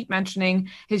does keep mentioning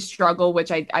his struggle,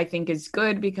 which I think is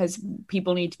good because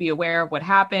people need to be aware of what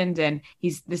happened, and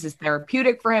this is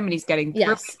therapeutic for him, and he's getting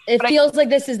through it feels like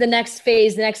this is the next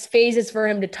phase. The next phase is for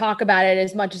him to talk about it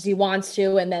as much as he wants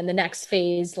to, and then the next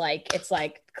phase, like it's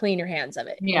like clean your hands of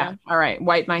it. Yeah. You know? All right.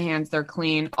 Wipe my hands. They're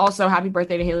clean. Also, happy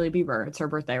birthday to Hailey Bieber. It's her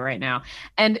birthday right now.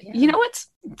 And you know what's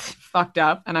fucked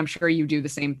up? And I'm sure you do the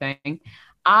same thing.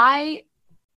 I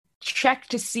check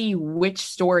to see which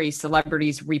stories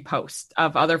celebrities repost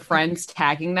of other friends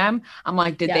tagging them. I'm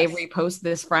like, did they repost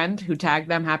this friend who tagged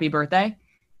them happy birthday?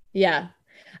 Yeah.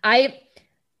 I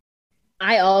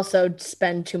also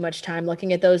spend too much time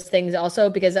looking at those things also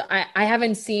because I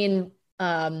haven't seen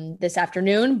this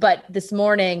afternoon, but this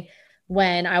morning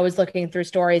when I was looking through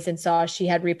stories and saw she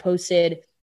had reposted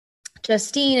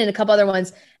Justine and a couple other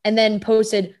ones and then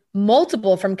posted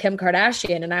multiple from Kim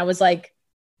Kardashian. And I was like,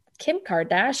 Kim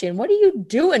Kardashian, what are you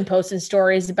doing posting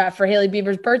stories about for Hailey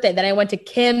Bieber's birthday? Then I went to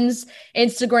Kim's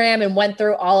Instagram and went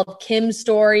through all of Kim's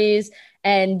stories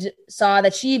and saw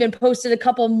that she even posted a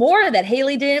couple more that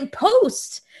Hailey didn't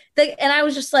post. And I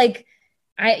was just like,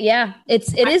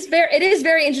 it is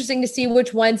very interesting to see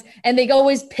which ones, and they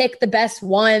always pick the best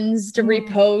ones to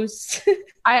repost.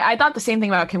 I thought the same thing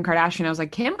about Kim Kardashian. I was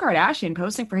like, Kim Kardashian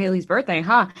posting for Hailey's birthday,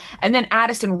 huh? And then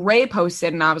Addison Rae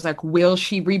posted, and I was like, will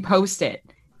she repost it?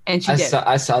 And she did.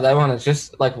 I saw that one. It's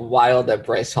just like wild that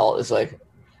Bryce Hall is like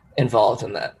involved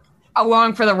in that.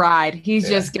 Along for the ride. He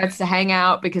just gets to hang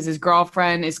out because his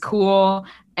girlfriend is cool,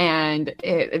 and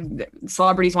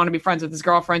celebrities want to be friends with his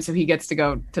girlfriend, so he gets to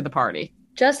go to the party.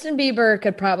 Justin Bieber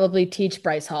could probably teach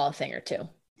Bryce Hall a thing or two.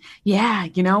 Yeah,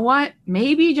 you know what?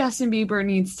 Maybe Justin Bieber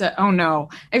needs to. Oh no.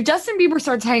 If Justin Bieber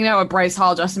starts hanging out with Bryce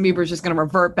Hall, Justin Bieber is just going to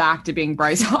revert back to being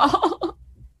Bryce Hall.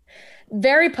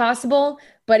 Very possible.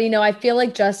 But, I feel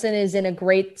like Justin is in a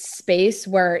great space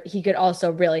where he could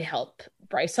also really help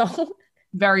Bryce Hall.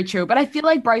 Very true. But I feel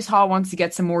like Bryce Hall wants to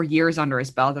get some more years under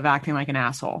his belt of acting like an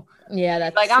asshole. Yeah,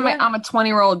 that's like I'm a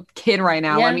 20-year-old kid right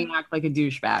now. Yeah. Let me act like a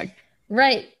douchebag.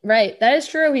 Right. That is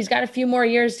true. He's got a few more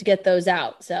years to get those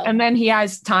out. So, and then he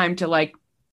has time to like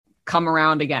come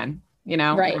around again.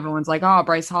 Right. Everyone's like, oh,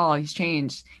 Bryce Hall, he's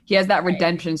changed. He has that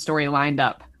redemption story lined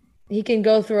up. He can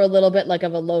go through a little bit like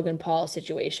of a Logan Paul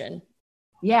situation.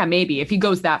 Yeah, maybe if he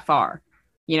goes that far.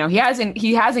 He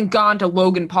hasn't gone to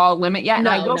Logan Paul limit yet. And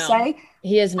I will say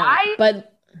he is not.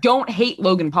 But don't hate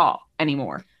Logan Paul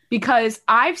anymore because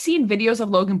I've seen videos of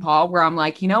Logan Paul where I'm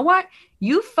like, you know what?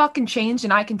 You fucking changed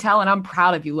and I can tell, and I'm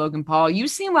proud of you, Logan Paul. You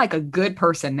seem like a good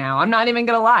person now. I'm not even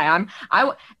going to lie.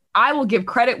 I will give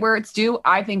credit where it's due.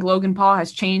 I think Logan Paul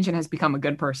has changed and has become a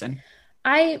good person.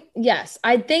 I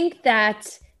think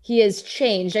that he has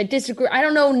changed. I disagree. I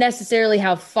don't know necessarily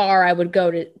how far I would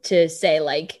go to say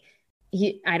like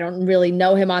I don't really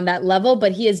know him on that level,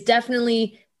 but he has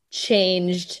definitely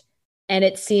changed, and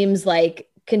it seems like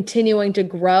continuing to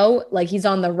grow, like he's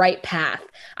on the right path.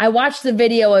 I watched the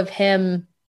video of him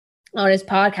on his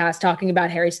podcast talking about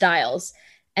Harry Styles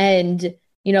and,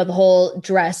 the whole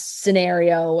dress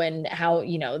scenario and how,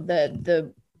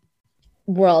 the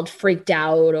world freaked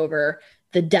out over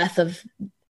the death of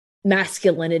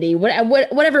masculinity,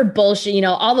 whatever bullshit,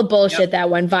 all the bullshit that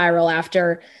went viral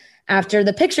after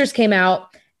the pictures came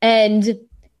out. And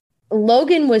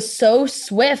Logan was so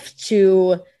swift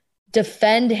to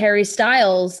defend Harry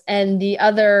Styles, and the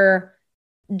other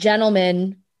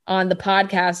gentleman on the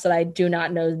podcast that I do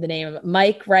not know the name of,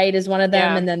 Mike, right, is one of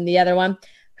them. Yeah. And then the other one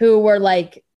who were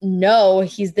like, no,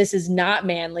 this is not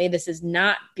manly. He's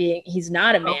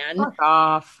not a man. Fuck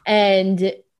off.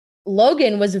 And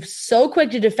Logan was so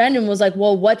quick to defend him, was like,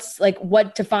 well,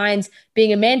 what defines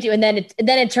being a man to you? And then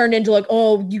it turned into like,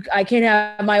 oh, I can't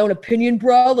have my own opinion,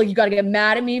 bro. Like, you got to get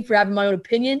mad at me for having my own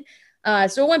opinion.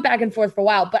 So it went back and forth for a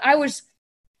while, but I was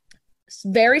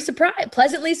very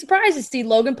pleasantly surprised to see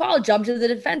Logan Paul jump to the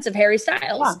defense of Harry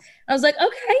Styles. Yeah. I was like,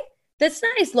 okay, that's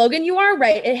nice. Logan, you are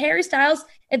right. And Harry Styles,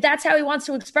 if that's how he wants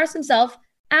to express himself,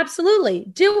 absolutely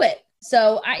do it.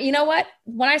 So you know what?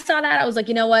 When I saw that, I was like,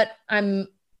 you know what?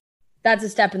 That's a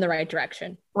step in the right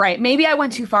direction. Right. Maybe I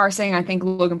went too far saying I think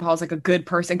Logan Paul is like a good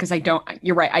person because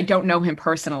you're right. I don't know him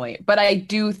personally, but I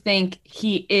do think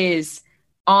he is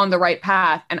on the right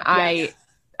path. And yes. I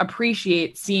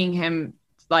appreciate seeing him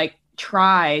like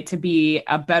try to be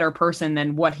a better person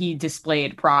than what he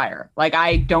displayed prior. Like,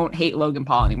 I don't hate Logan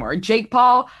Paul anymore. Jake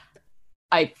Paul,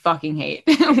 I fucking hate.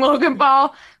 Logan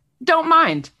Paul, don't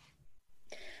mind.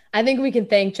 I think we can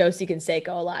thank Josie Canseco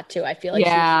a lot too. I feel like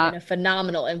she's been a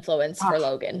phenomenal influence for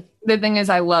Logan. The thing is,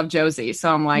 I love Josie,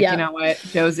 so I'm like, you know what,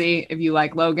 Josie, if you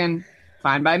like Logan,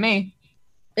 fine by me.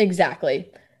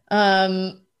 Exactly.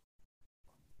 What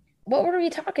were we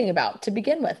talking about to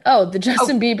begin with? Oh, the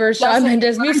Justin Bieber, Shawn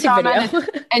Mendes music video.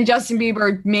 And Justin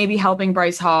Bieber maybe helping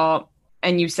Bryce Hall.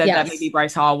 And you said that maybe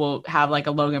Bryce Hall will have like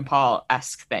a Logan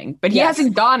Paul-esque thing. But he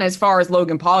hasn't gone as far as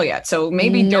Logan Paul yet. So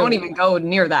maybe don't even go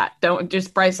near that. Don't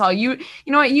just Bryce Hall. You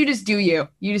know what? You just do you.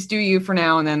 You just do you for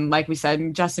now. And then, like we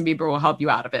said, Justin Bieber will help you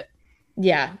out of it.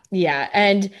 Yeah. Yeah.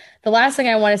 And the last thing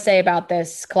I want to say about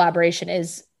this collaboration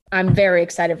is I'm very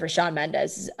excited for Shawn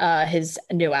Mendes, his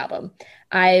new album.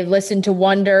 I listen to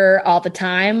Wonder all the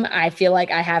time. I feel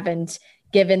like I haven't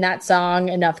given that song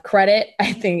enough credit.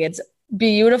 I think it's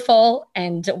beautiful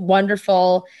and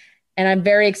wonderful. And I'm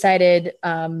very excited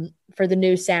for the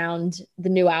new sound, the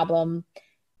new album.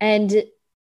 And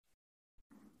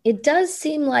it does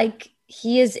seem like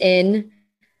he is in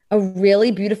a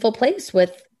really beautiful place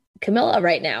with Camilla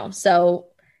right now. So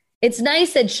it's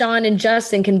nice that Shawn and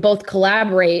Justin can both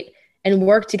collaborate and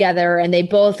work together, and they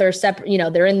both are separate, you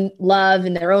know, they're in love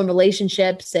in their own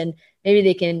relationships, and maybe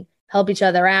they can help each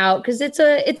other out. Cause you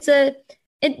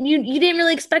didn't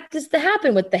really expect this to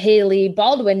happen with the Haley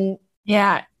Baldwin.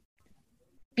 Yeah.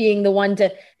 Being the one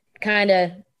to kind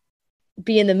of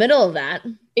be in the middle of that.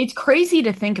 It's crazy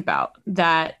to think about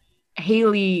that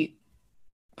Haley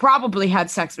probably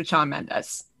had sex with Shawn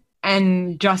Mendes,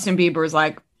 and Justin Bieber is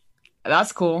like,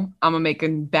 that's cool. I'm gonna make a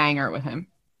banger with him.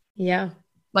 Yeah.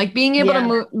 Like being able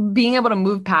to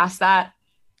move past that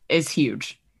is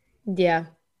huge. Yeah.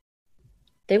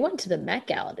 They went to the Met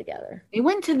Gala together. They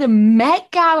went to the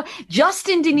Met Gala.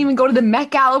 Justin didn't even go to the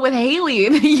Met Gala with Haley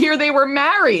the year they were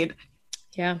married.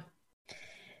 Yeah.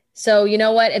 So you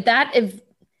know what?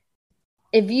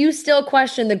 If you still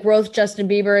question the growth Justin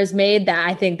Bieber has made, that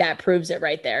I think that proves it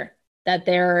right there. That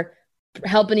they're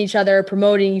helping each other,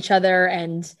 promoting each other,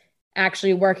 and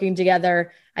actually working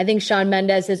together. I think Shawn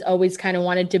Mendes has always kind of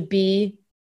wanted to be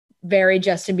very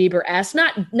Justin Bieber-esque,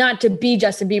 not to be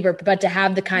Justin Bieber, but to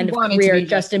have the kind of career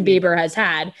Justin Bieber has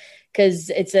had, because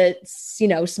it's a, you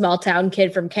know, small town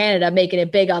kid from Canada making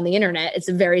it big on the internet. It's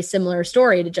a very similar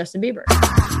story to Justin Bieber.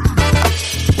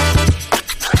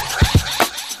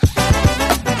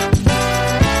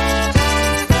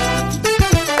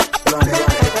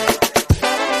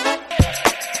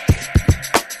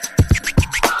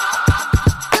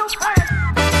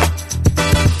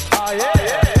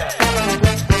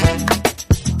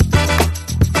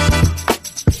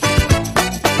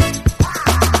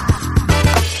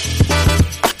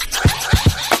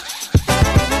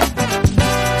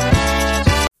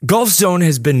 Golf Zone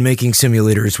has been making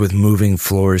simulators with moving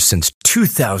floors since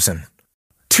 2000.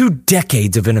 2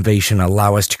 decades of innovation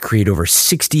allow us to create over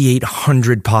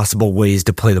 6,800 possible ways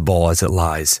to play the ball as it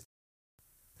lies.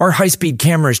 Our high-speed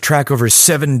cameras track over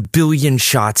 7 billion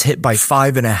shots hit by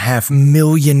 5.5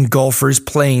 million golfers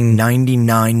playing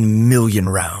 99 million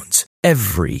rounds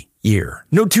every year.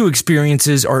 No two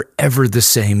experiences are ever the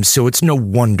same, so it's no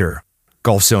wonder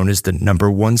Golf Zone is the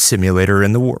 #1 simulator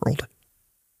in the world.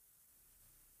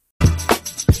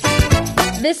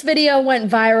 This video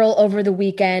went viral over the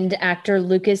weekend. Actor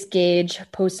Lucas Gage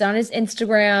posted on his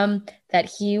Instagram that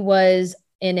he was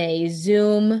in a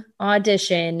Zoom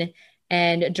audition,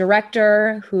 and a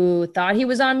director who thought he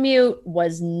was on mute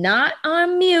was not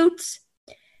on mute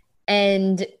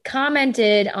and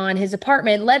commented on his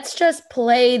apartment. Let's just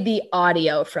play the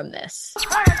audio from this.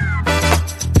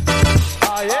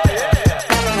 Oh, yeah.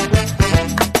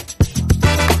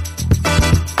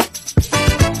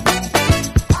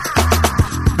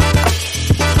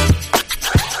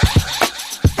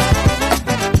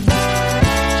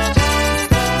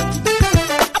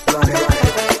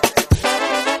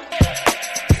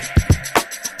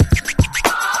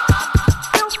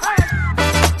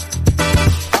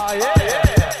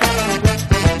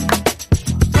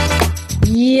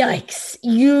 Yikes.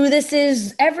 This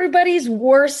is everybody's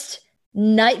worst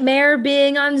nightmare,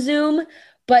 being on Zoom.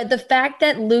 But the fact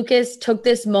that Lucas took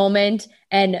this moment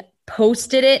and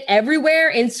posted it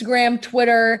everywhere, Instagram,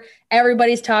 Twitter,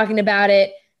 everybody's talking about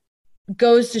it,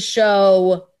 goes to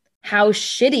show how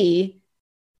shitty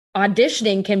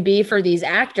auditioning can be for these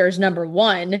actors, number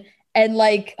one. And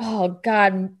like, oh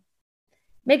God,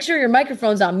 make sure your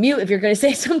microphone's on mute if you're going to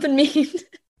say something mean.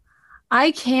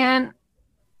 I can't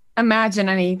imagine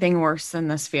anything worse than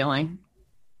this feeling.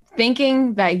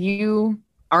 Thinking that you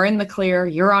are in the clear,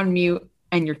 you're on mute,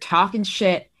 and you're talking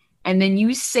shit, and then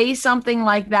you say something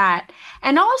like that.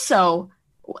 And also,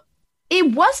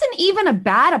 It wasn't even a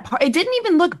bad apartment. It didn't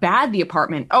even look bad, the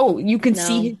apartment. Oh, you can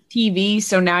see his TV,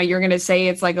 so now you're going to say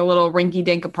it's like a little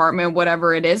rinky-dink apartment,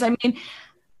 whatever it is. I mean,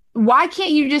 why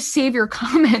can't you just save your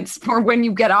comments for when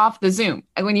you get off the Zoom?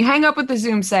 And when you hang up with the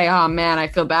Zoom, say, oh man, I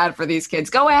feel bad for these kids.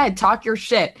 Go ahead, talk your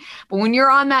shit. But when you're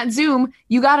on that Zoom,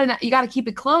 you gotta keep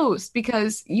it closed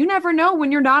because you never know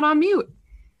when you're not on mute.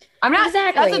 I'm not,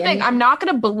 exactly. That's the thing. I'm not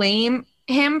going to blame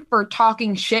him for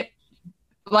talking shit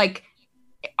like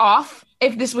off.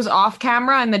 If this was off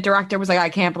camera and the director was like, I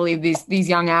can't believe these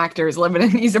young actors living in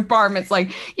these apartments,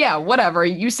 like, yeah, whatever.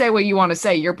 You say what you want to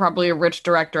say. You're probably a rich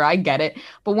director. I get it.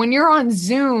 But when you're on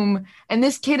Zoom and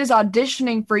this kid is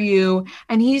auditioning for you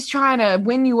and he's trying to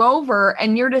win you over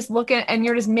and you're just looking and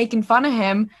you're just making fun of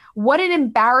him, what an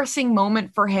embarrassing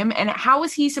moment for him. And how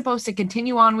is he supposed to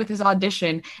continue on with his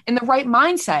audition in the right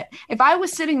mindset? If I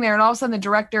was sitting there and all of a sudden the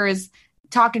director is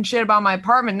talking shit about my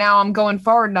apartment, now I'm going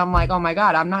forward and I'm like, oh my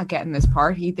God, I'm not getting this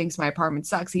part. He thinks my apartment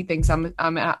sucks. He thinks I'm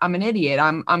an idiot.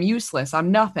 I'm useless.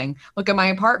 I'm nothing. Look at my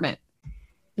apartment.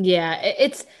 Yeah,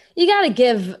 it's, you got to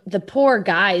give the poor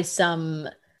guy some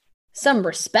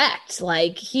respect.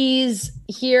 Like, he's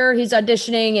here, he's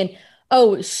auditioning, and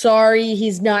oh, sorry,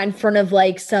 he's not in front of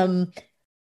like some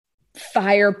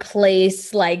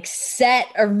fireplace like set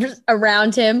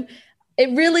around him.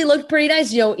 It really looked pretty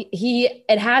nice. You know,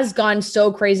 it has gone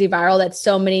so crazy viral that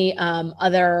so many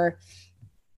other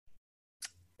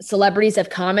celebrities have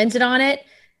commented on it.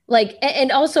 Like,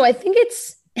 and also I think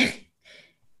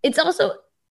it's also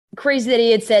crazy that he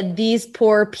had said these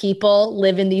poor people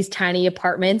live in these tiny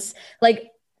apartments. Like,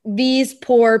 these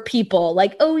poor people,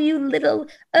 like, you little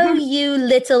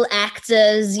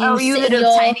actors, you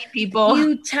little tiny people,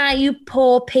 you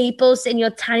poor people in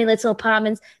your tiny little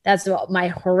apartments. That's my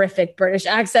horrific British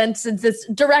accent, since this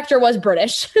director was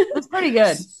British. That's pretty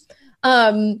good.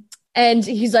 And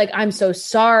he's like, I'm so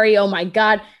sorry. Oh my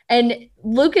God. And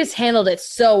Lucas handled it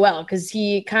so well because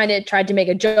he kind of tried to make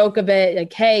a joke of it.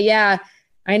 Like, hey, yeah,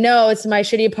 I know it's my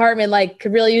shitty apartment, like,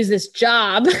 could really use this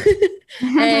job.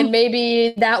 And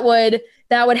maybe that would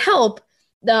help.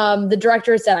 The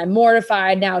director said, I'm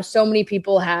mortified. Now so many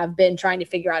people have been trying to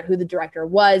figure out who the director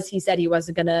was. He said he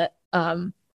wasn't going to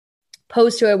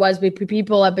post who it was, but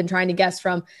people have been trying to guess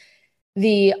from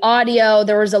the audio.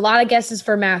 There was a lot of guesses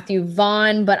for Matthew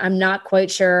Vaughn, but I'm not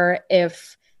quite sure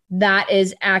if that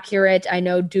is accurate. I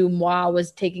know Dumois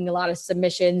was taking a lot of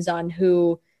submissions on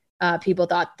who people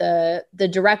thought the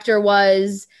director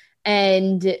was,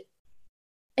 and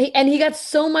he got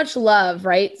so much love,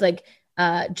 right? It's like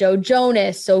Joe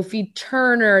Jonas, Sophie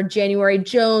Turner, January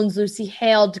Jones, Lucy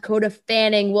Hale, Dakota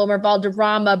Fanning, Wilmer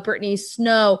Valderrama, Brittany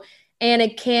Snow,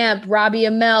 Anna Camp, Robbie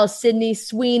Amell, Sydney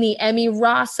Sweeney, Emmy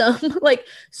Rossum. Like,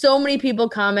 so many people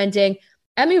commenting.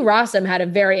 Emmy Rossum had a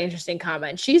very interesting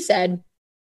comment. She said,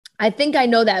 I think I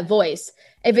know that voice.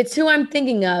 If it's who I'm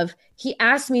thinking of, he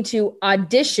asked me to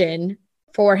audition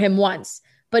for him once,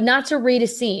 but not to read a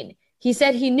scene. He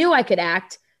said he knew I could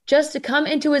act, just to come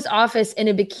into his office in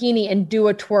a bikini and do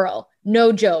a twirl.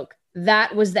 No joke.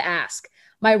 That was the ask.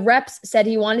 My reps said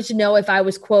he wanted to know if I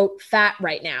was, quote, fat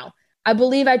right now. I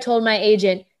believe I told my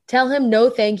agent, tell him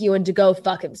no thank you and to go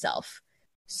fuck himself.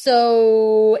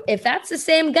 So if that's the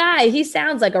same guy, he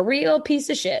sounds like a real piece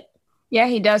of shit. Yeah,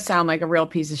 he does sound like a real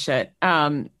piece of shit.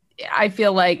 I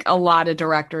feel like a lot of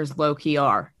directors low-key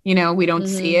are. You know, we don't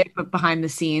see it, but behind the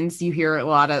scenes, you hear a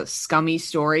lot of scummy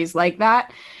stories like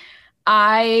that.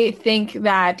 I think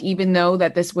that even though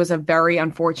that this was a very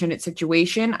unfortunate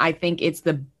situation, I think it's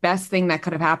the best thing that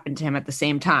could have happened to him at the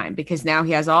same time, because now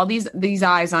he has all these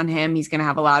eyes on him. He's going to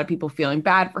have a lot of people feeling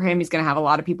bad for him. He's going to have a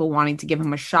lot of people wanting to give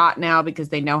him a shot now because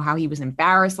they know how he was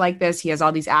embarrassed like this. He has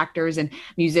all these actors and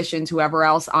musicians, whoever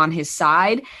else on his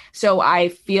side. So I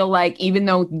feel like even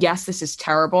though, yes, this is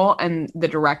terrible and the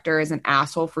director is an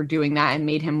asshole for doing that and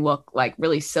made him look like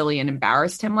really silly and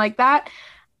embarrassed him like that,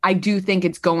 I do think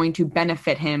it's going to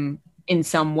benefit him in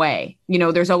some way. You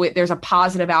know, there's a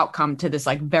positive outcome to this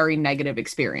like very negative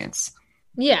experience.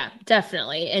 Yeah,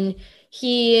 definitely. And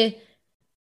he,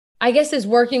 I guess, is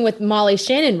working with Molly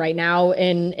Shannon right now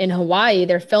in Hawaii.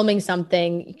 They're filming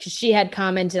something. She had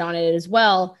commented on it as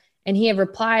well. And he had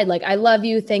replied like, I love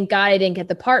you. Thank God I didn't get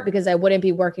the part because I wouldn't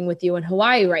be working with you in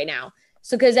Hawaii right now.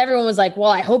 So because everyone was like,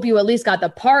 well, I hope you at least got the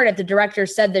part if the director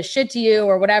said this shit to you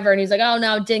or whatever. And he's like, oh,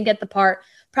 no, didn't get the part.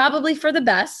 Probably for the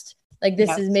best. Like,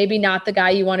 this is maybe not the guy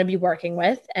you want to be working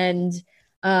with. And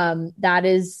that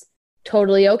is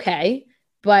totally okay.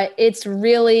 But it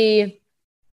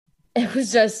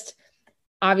was just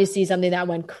obviously something that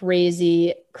went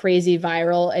crazy, crazy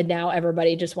viral. And now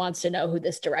everybody just wants to know who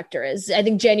this director is. I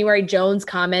think January Jones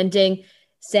commenting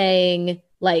saying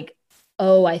like,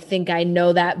 oh, I think I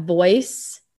know that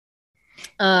voice,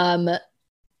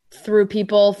 threw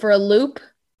people for a loop.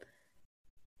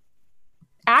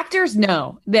 Actors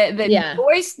know the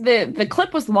voice, the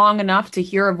clip was long enough to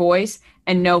hear a voice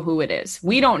and know who it is.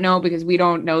 We don't know because we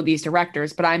don't know these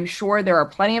directors, but I'm sure there are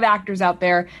plenty of actors out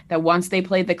there that once they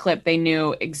played the clip, they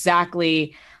knew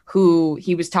exactly who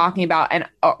he was talking about and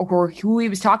or who he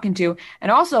was talking to.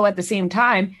 And also at the same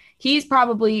time, he's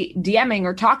probably DMing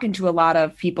or talking to a lot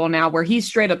of people now where he's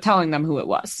straight up telling them who it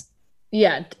was.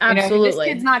 Yeah, absolutely. You know, this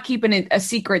kid's not keeping it a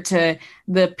secret to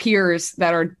the peers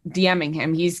that are DMing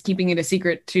him. He's keeping it a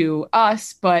secret to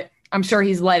us, but I'm sure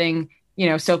he's letting, you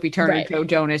know, Sophie Turner, Right. Joe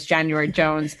Jonas, January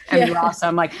Jones, Emmy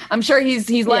Rossum. Like, I'm sure he's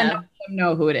letting them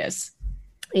know who it is.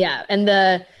 Yeah, and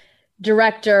the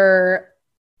director,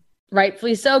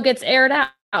 rightfully so, gets aired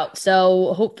out.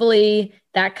 So hopefully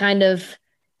that kind of,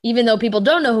 even though people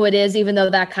don't know who it is, even though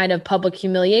that kind of public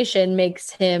humiliation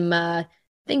makes him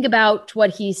think about what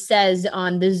he says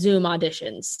on the Zoom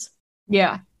auditions.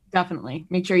 Yeah, definitely.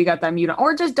 Make sure you got that mute on,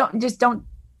 or just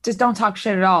don't talk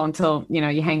shit at all until, you know,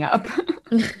 you hang up.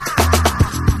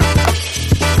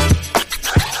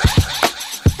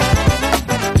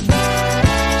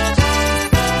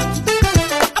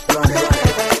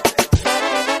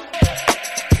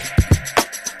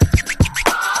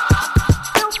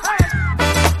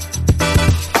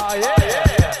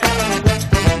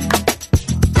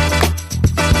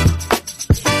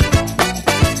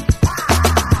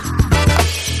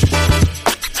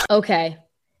 Okay.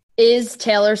 Is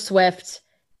Taylor Swift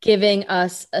giving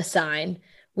us a sign?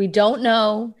 We don't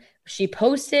know. She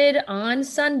posted on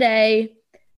Sunday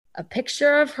a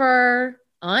picture of her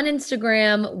on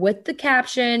Instagram with the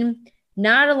caption,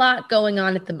 "Not a lot going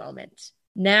on at the moment."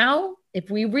 Now, if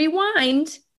we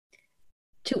rewind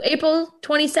to April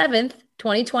 27th,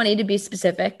 2020, to be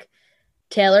specific,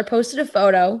 Taylor posted a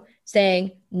photo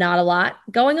saying, "Not a lot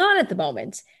going on at the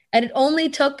moment." And it only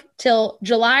took till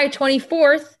July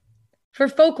 24th for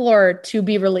Folklore to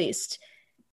be released.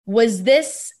 Was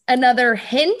this another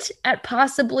hint at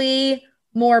possibly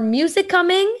more music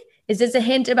coming? Is this a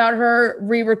hint about her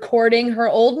re-recording her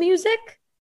old music?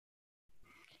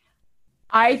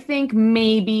 I think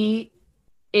maybe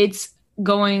it's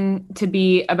going to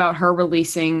be about her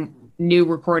releasing new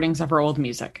recordings of her old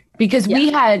music, because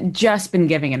we had just been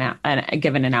given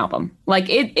an album. Like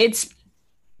it's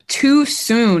too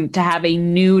soon to have a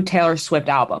new Taylor Swift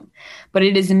album, but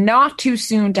it is not too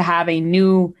soon to have a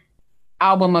new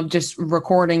album of just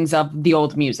recordings of the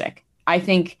old music. I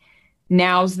think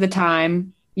now's the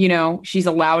time. You know, she's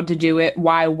allowed to do it.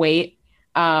 Why wait?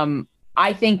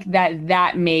 I think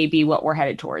that may be what we're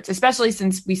headed towards, especially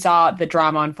since we saw the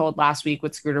drama unfold last week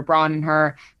with Scooter Braun and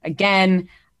her. Again,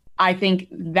 I think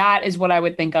that is what I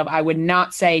would think of. I would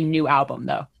not say new album,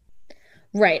 though.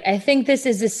 Right. I think this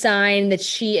is a sign that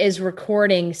she is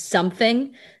recording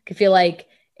something. I feel like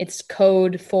it's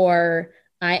code for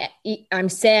I'm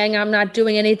saying I'm not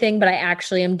doing anything, but I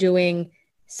actually am doing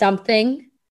something.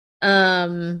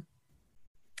 It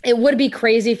would be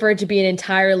crazy for it to be an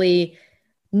entirely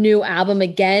new album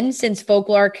again, since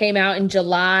Folklore came out in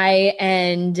July.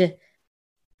 And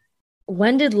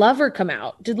when did Lover come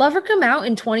out? Did Lover come out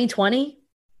in 2020?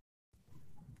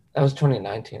 That was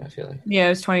 2019, I feel like. Yeah, it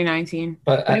was 2019.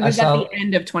 But it was at the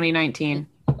end of 2019.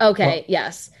 Okay, well,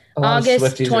 yes.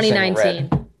 August 2019.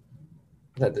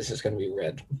 That this is going to be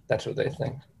Red. That's what they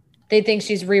think. They think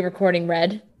she's re-recording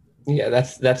Red? Yeah,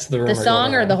 that's the rumor. The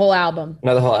song or the whole album?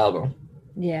 No, the whole album.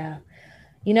 Yeah.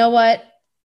 You know what?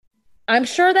 I'm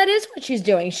sure that is what she's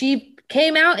doing. She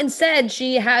came out and said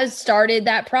she has started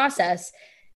that process,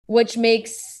 which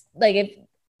makes, like, if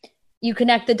you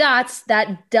connect the dots,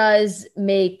 that does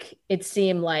make it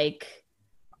seem like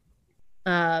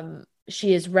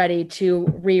she is ready to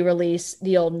re-release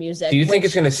the old music. Do you think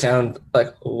it's going to sound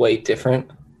like way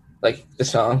different, like the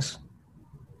songs?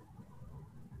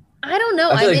 I don't know.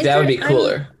 I feel like that would be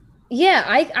cooler.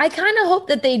 I kind of hope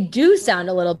that they do sound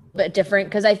a little bit different,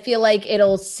 because I feel like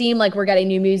it'll seem like we're getting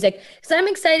new music. Because I'm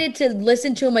excited to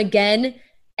listen to them again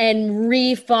and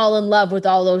re-fall in love with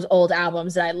all those old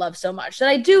albums that I love so much, that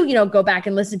I do, you know, go back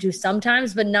and listen to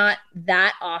sometimes, but not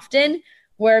that often,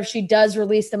 where if she does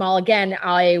release them all again,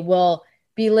 I will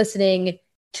be listening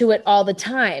to it all the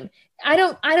time. I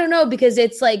don't know, because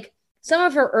it's like some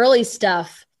of her early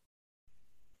stuff,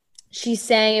 she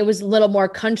sang, it was a little more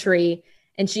country,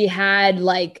 and she had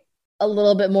like a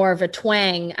little bit more of a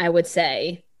twang, I would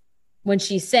say, when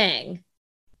she sang.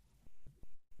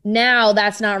 Now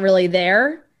that's not really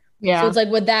there. Yeah. So it's like,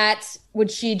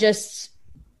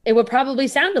 it would probably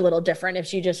sound a little different if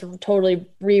she just totally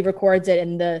re-records it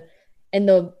in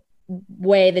the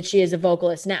way that she is a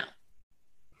vocalist now.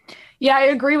 Yeah, I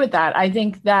agree with that. I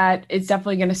think that it's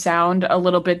definitely going to sound a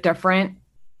little bit different.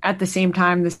 At the same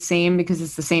time, the same because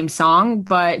it's the same song,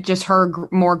 but just her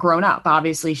more grown up.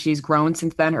 Obviously, she's grown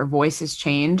since then. Her voice has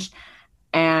changed.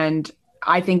 And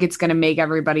I think it's going to make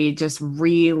everybody just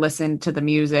re-listen to the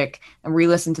music and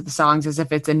re-listen to the songs as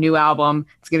if it's a new album.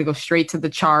 It's going to go straight to the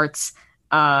charts.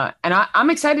 And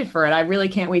I'm excited for it. I really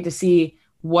can't wait to see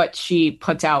what she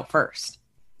puts out first.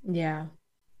 Yeah.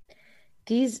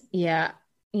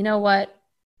 You know what?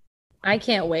 I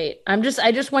can't wait. I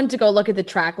just went to go look at the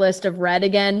track list of Red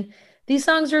again. These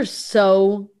songs are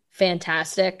so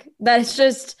fantastic that it's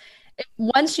just,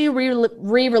 once she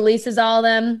re-releases all of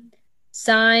them,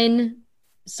 sign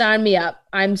me up.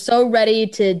 I'm so ready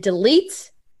to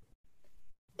delete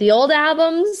the old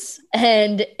albums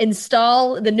and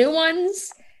install the new ones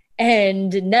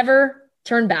and never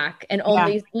turn back and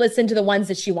only listen to the ones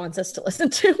that she wants us to listen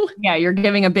to. Yeah, you're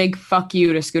giving a big fuck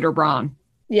you to Scooter Braun.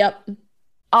 Yep.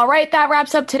 All right, that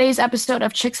wraps up today's episode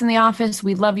of Chicks in the Office.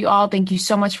 We love you all. Thank you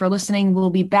so much for listening. We'll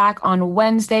be back on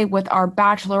Wednesday with our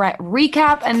Bachelorette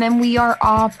recap, and then we are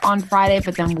off on Friday,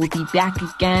 but then we'll be back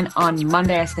again on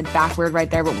Monday. I said backward right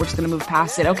there, but we're just going to move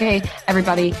past it. Okay,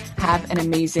 everybody, have an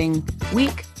amazing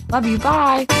week. Love you.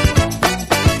 Bye.